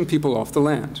it's pushing people off the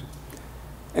land.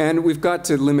 And we've got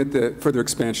to limit the further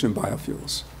expansion of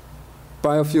biofuels.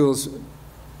 Biofuels,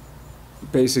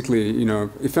 basically, you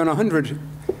know, if on 100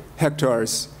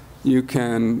 hectares,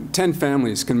 10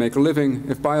 families can make a living.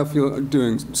 If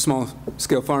doing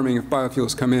small-scale farming, if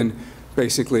biofuels come in,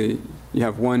 basically, you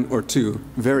have 1 or 2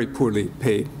 very poorly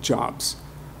paid jobs.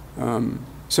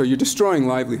 So you're destroying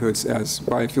livelihoods as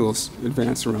biofuels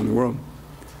advance around the world.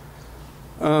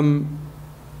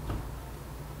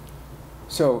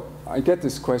 So I get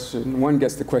this question, one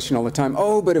gets the question all the time,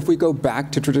 oh, but if we go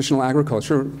back to traditional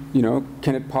agriculture, you know,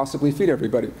 can it possibly feed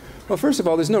everybody? Well, first of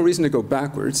all, there's no reason to go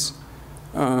backwards.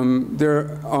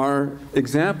 There are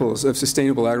examples of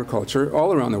sustainable agriculture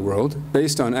all around the world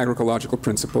based on agroecological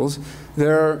principles.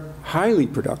 They're highly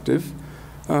productive,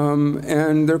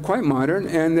 and they're quite modern,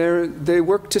 and they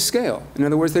work to scale. In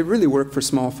other words, they really work for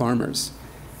small farmers.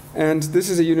 And this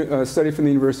is a study from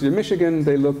the University of Michigan.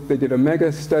 They did a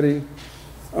mega study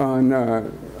on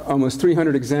almost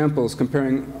 300 examples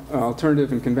comparing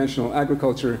alternative and conventional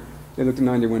agriculture. They looked at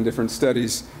 91 different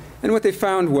studies. And what they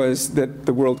found was that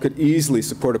the world could easily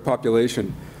support a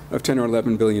population of 10 or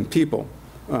 11 billion people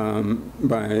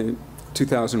by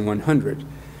 2100.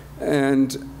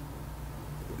 And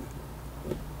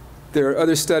there are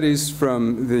other studies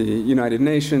from the United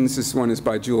Nations. This one is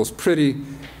by Jules Pretty,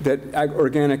 that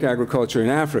organic agriculture in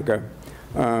Africa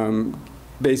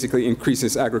basically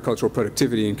increases agricultural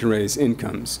productivity and can raise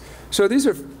incomes. So these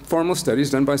are formal studies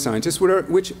done by scientists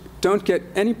which don't get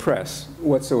any press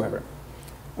whatsoever.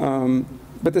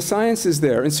 But the science is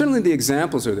there, and certainly the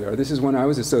examples are there. This is one I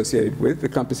was associated with, the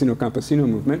Campesino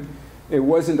movement. It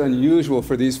wasn't unusual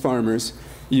for these farmers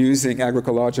using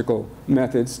agroecological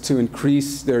methods to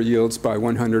increase their yields by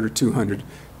 100 or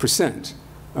 200%,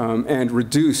 and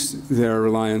reduce their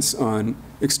reliance on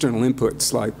external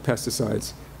inputs like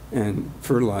pesticides and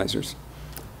fertilizers.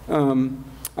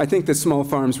 I think that small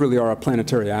farms really are a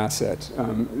planetary asset.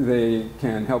 They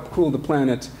can help cool the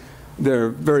planet. They're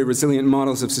very resilient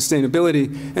models of sustainability,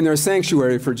 and they're a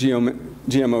sanctuary for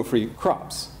GMO-free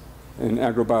crops and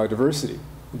agrobiodiversity.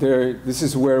 This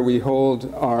is where we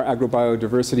hold our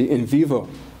agrobiodiversity in vivo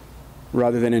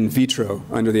rather than in vitro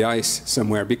under the ice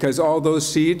somewhere, because all those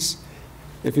seeds,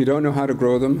 if you don't know how to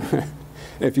grow them,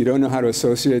 if you don't know how to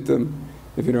associate them,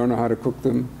 if you don't know how to cook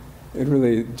them,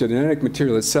 the genetic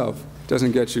material itself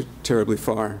doesn't get you terribly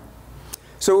far.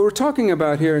 So what we're talking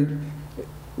about here,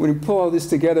 when we pull all this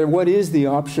together, what is the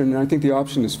option? And I think the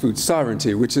option is food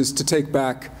sovereignty, which is to take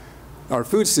back our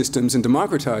food systems and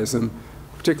democratize them,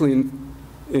 particularly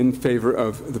in favor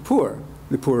of the poor.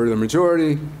 The poor are the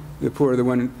majority, the poor are the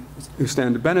one who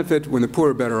stand to benefit. When the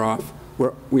poor are better off,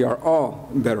 we are all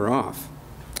better off.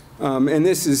 And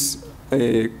this is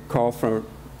a call from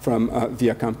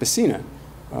Via Campesina,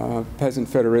 peasant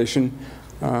federation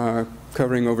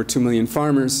covering over 2 million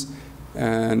farmers,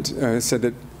 and said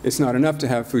that it's not enough to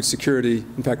have food security.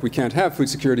 In fact, we can't have food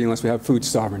security unless we have food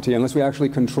sovereignty, unless we actually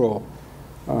control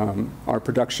our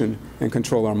production and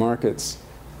control our markets.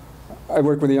 I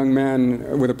work with a young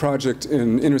man with a project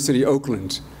in inner city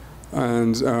Oakland,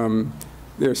 and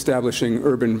they're establishing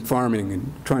urban farming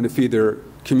and trying to feed their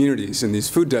communities in these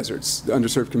food deserts, the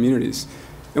underserved communities.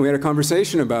 And we had a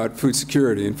conversation about food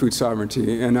security and food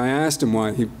sovereignty, and I asked him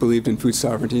why he believed in food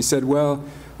sovereignty. He said, well,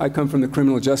 I come from the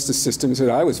criminal justice system. He said,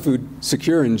 I was food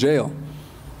secure in jail.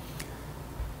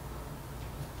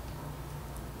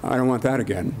 I don't want that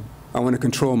again. I want to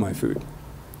control my food.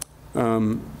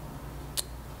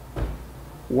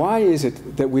 Why is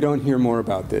it that we don't hear more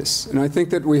about this? And I think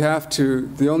that we have to,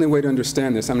 the only way to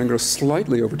understand this, I'm going to go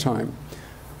slightly over time,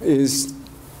 is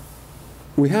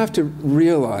we have to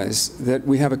realize that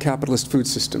we have a capitalist food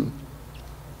system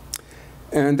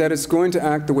and that it's going to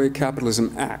act the way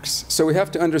capitalism acts. So we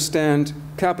have to understand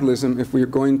capitalism if we are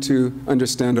going to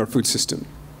understand our food system.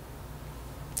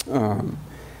 And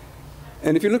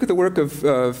if you look at the work of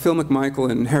Phil McMichael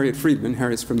and Harriet Friedman,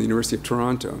 Harriet's from the University of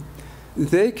Toronto,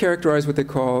 they characterize what they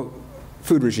call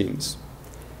food regimes,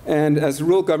 and as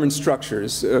rule-governed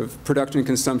structures of production and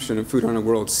consumption of food on a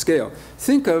world scale.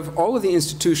 Think of all of the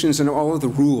institutions and all of the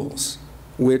rules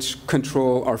which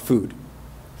control our food,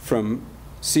 from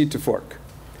seed to fork.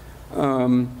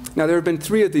 Now, there have been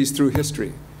 3 of these through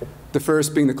history. The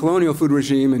first being the colonial food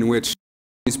regime, in which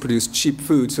colonies produced cheap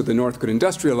food so the North could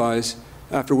industrialize.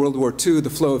 After World War II, the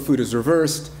flow of food is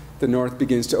reversed. The North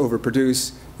begins to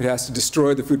overproduce. It has to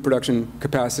destroy the food production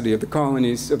capacity of the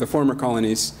colonies, of the former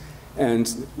colonies,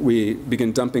 and we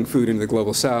begin dumping food into the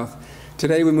global South.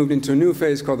 Today, we moved into a new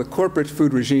phase called the corporate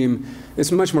food regime.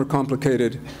 It's much more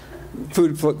complicated.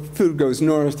 Food goes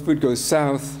north, food goes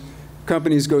south,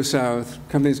 companies go south,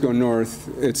 companies go north.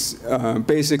 It's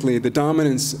basically the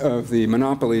dominance of the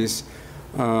monopolies,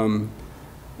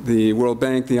 the World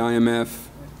Bank, the IMF,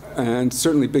 and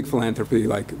certainly big philanthropy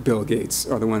like Bill Gates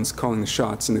are the ones calling the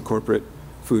shots in the corporate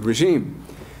food regime.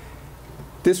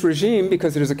 This regime,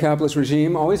 because it is a capitalist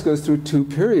regime, always goes through 2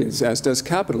 periods, as does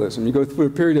capitalism. You go through a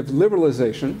period of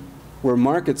liberalization, where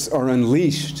markets are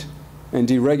unleashed and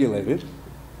deregulated,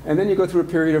 and then you go through a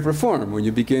period of reform, where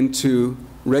you begin to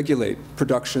regulate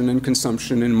production and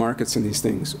consumption and markets in these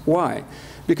things. Why?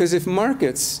 Because if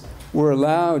markets were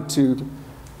allowed to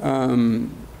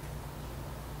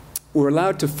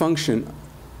function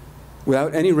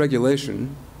without any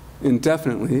regulation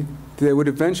indefinitely, they would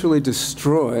eventually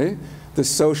destroy the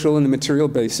social and the material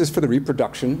basis for the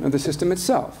reproduction of the system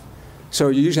itself. So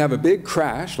you usually have a big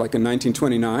crash, like in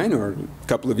 1929 or a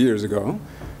couple of years ago,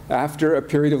 after a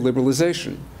period of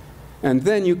liberalization. And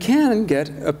then you can get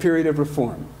a period of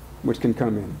reform, which can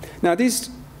come in. Now, these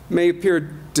may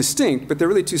appear distinct, but they're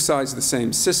really 2 sides of the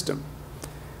same system.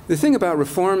 The thing about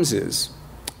reforms is,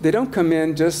 they don't come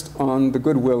in just on the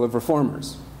goodwill of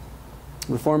reformers.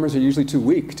 Reformers are usually too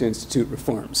weak to institute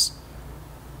reforms.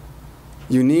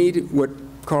 You need what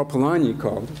Karl Polanyi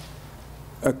called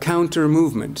a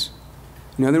counter-movement.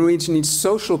 In other words, you need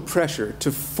social pressure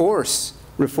to force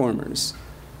reformers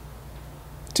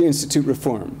to institute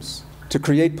reforms, to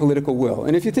create political will.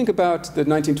 And if you think about the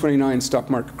 1929 stock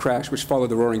market crash, which followed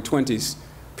the Roaring Twenties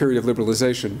period of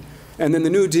liberalization, and then the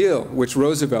New Deal, which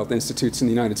Roosevelt institutes in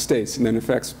the United States and then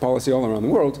affects policy all around the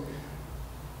world,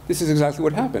 this is exactly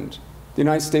what happened. The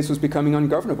United States was becoming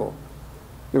ungovernable.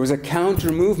 There was a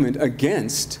counter-movement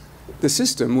against the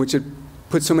system which had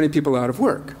put so many people out of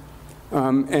work.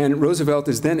 And Roosevelt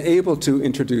is then able to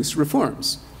introduce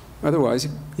reforms. Otherwise,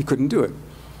 he couldn't do it.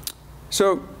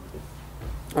 So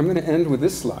I'm going to end with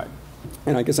this slide.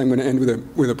 And I guess I'm going to end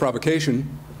with a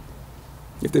provocation,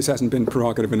 if this hasn't been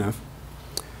provocative enough.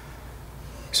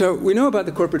 So we know about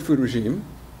the corporate food regime.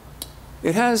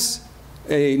 It has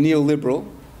a neoliberal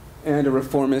and a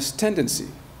reformist tendency.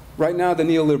 Right now, the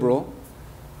neoliberal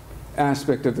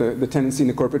aspect of the tendency in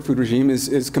the corporate food regime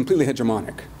is completely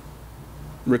hegemonic,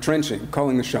 retrenching,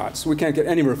 calling the shots. We can't get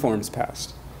any reforms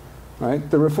passed. Right?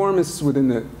 The reformists within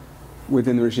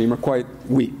the regime are quite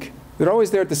weak. They're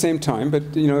always there at the same time,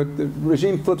 but the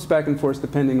regime flips back and forth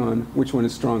depending on which one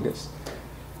is strongest.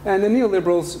 And the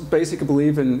neoliberals basically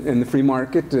believe in the free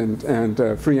market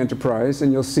and free enterprise,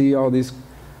 and you'll see all these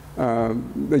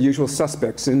the usual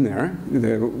suspects in there,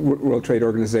 the World Trade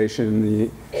Organization,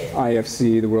 the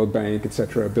IFC, the World Bank,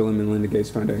 etc., Bill and Melinda Gates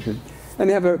Foundation. And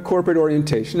they have a corporate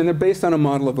orientation, and they're based on a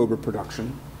model of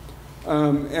overproduction.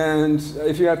 And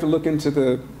if you have to look into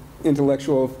the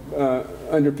intellectual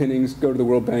underpinnings, go to the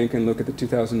World Bank and look at the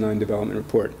 2009 development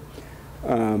report,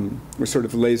 which sort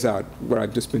of lays out what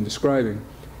I've just been describing.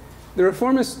 The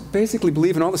reformists basically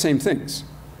believe in all the same things,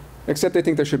 except they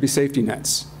think there should be safety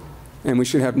nets. And we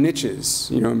should have niches,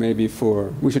 you know, maybe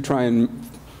for, we should try and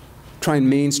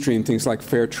mainstream things like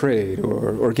fair trade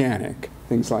or organic,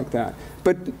 things like that.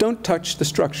 But don't touch the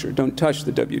structure, don't touch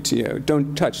the WTO,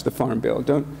 don't touch the Farm Bill,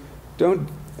 don't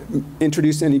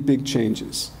introduce any big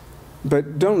changes.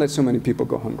 But don't let so many people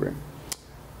go hungry.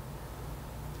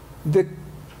 The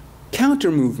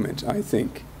counter movement, I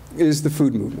think, is the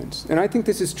food movement. And I think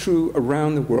this is true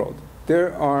around the world.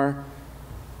 There are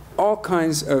all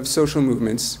kinds of social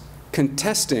movements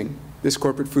contesting this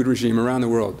corporate food regime around the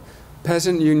world.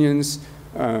 Peasant unions,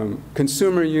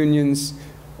 consumer unions,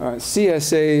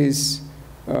 CSAs,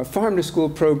 farm-to-school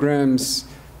programs,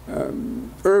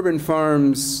 urban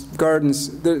farms,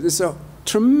 gardens. There's a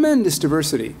tremendous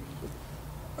diversity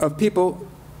of people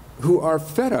who are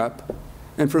fed up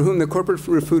and for whom the corporate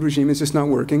food regime is just not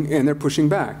working, and they're pushing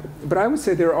back. But I would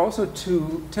say there are also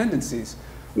two tendencies.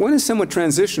 One is somewhat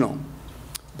transitional,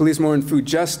 believes more in food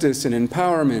justice and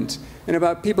empowerment, and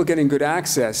about people getting good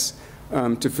access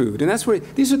to food. And that's where,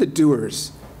 these are the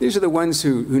doers. These are the ones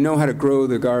who know how to grow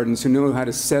the gardens, who know how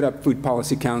to set up food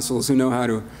policy councils, who know how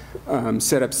to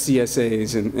set up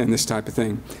CSAs and this type of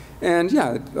thing. And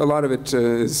yeah, a lot of it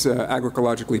is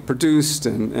agroecologically produced,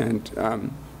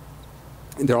 and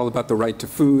they're all about the right to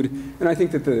food. And I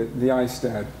think that the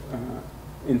ISTAD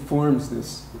informs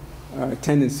this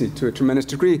tendency to a tremendous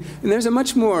degree. And there's a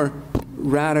much more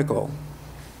radical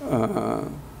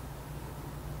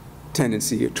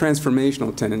tendency, a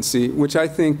transformational tendency, which I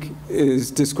think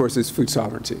is discourses food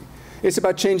sovereignty. It's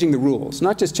about changing the rules,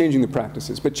 not just changing the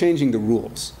practices, but changing the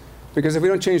rules. Because if we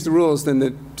don't change the rules, then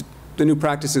the new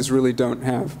practices really don't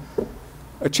have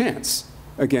a chance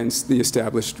against the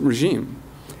established regime.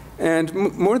 And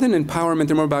more than empowerment,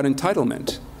 they're more about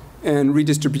entitlement and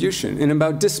redistribution, and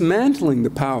about dismantling the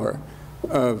power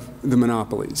of the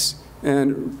monopolies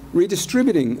and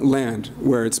redistributing land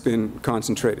where it's been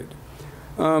concentrated.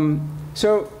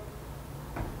 So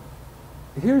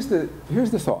here's the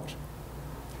thought.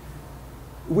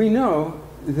 We know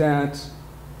that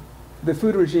the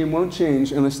food regime won't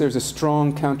change unless there's a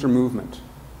strong counter-movement.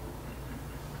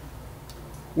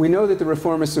 We know that the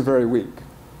reformists are very weak.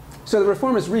 So the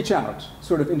reformists reach out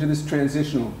sort of into this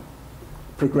transitional,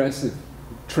 progressive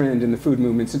trend in the food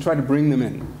movements and try to bring them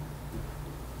in.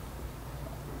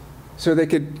 So they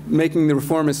could, making the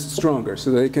reformists stronger,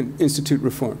 so they can institute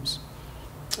reforms.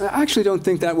 I actually don't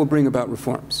think that will bring about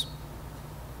reforms.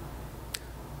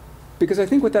 Because I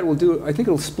think what that will do, I think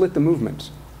it'll split the movement.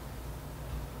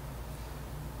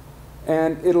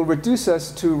 And it'll reduce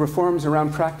us to reforms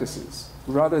around practices,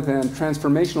 rather than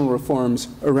transformational reforms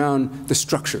around the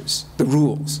structures, the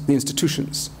rules, the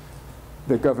institutions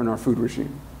that govern our food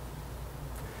regime.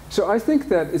 So I think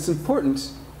that it's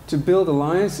important to build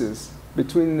alliances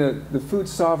between the food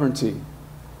sovereignty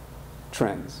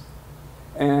trends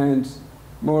and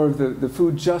more of the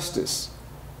food justice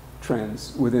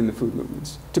trends within the food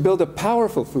movements, to build a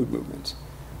powerful food movement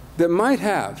that might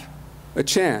have a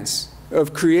chance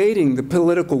of creating the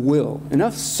political will,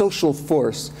 enough social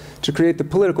force to create the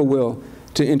political will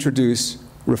to introduce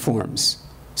reforms,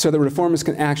 so that reformers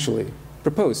can actually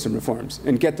propose some reforms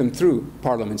and get them through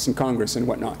parliaments and Congress and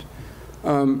whatnot.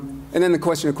 And then the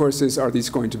question, of course, is, are these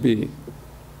going to be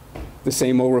the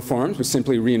same old reforms, which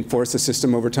simply reinforce the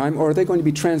system over time, or are they going to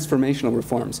be transformational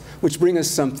reforms, which bring us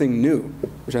something new,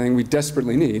 which I think we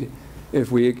desperately need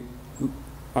if we,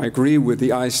 I agree with the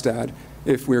ISTAD,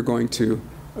 if we're going to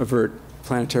avert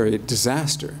planetary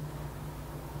disaster.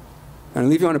 And I'll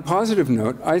leave you on a positive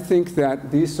note. I think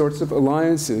that these sorts of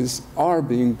alliances are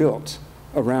being built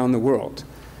around the world.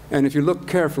 And if you look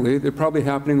carefully, they're probably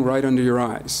happening right under your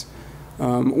eyes.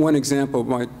 One example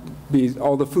might be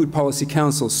all the food policy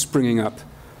councils springing up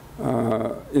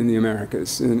in the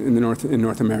Americas, in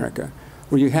North America,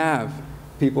 where you have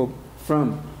people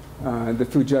from the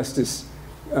food justice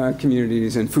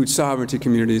communities and food sovereignty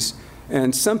communities,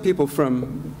 and some people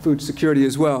from food security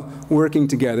as well, working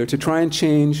together to try and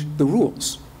change the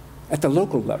rules at the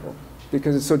local level,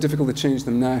 because it's so difficult to change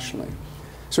them nationally.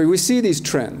 So we see these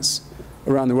trends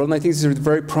around the world, and I think these are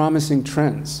very promising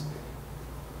trends.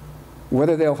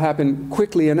 Whether they'll happen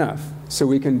quickly enough so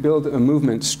we can build a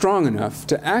movement strong enough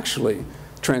to actually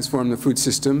transform the food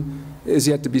system is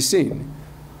yet to be seen.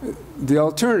 The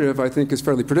alternative, I think, is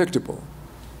fairly predictable.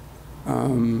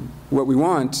 What we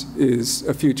want is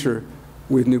a future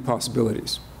with new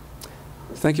possibilities.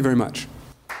 Thank you very much.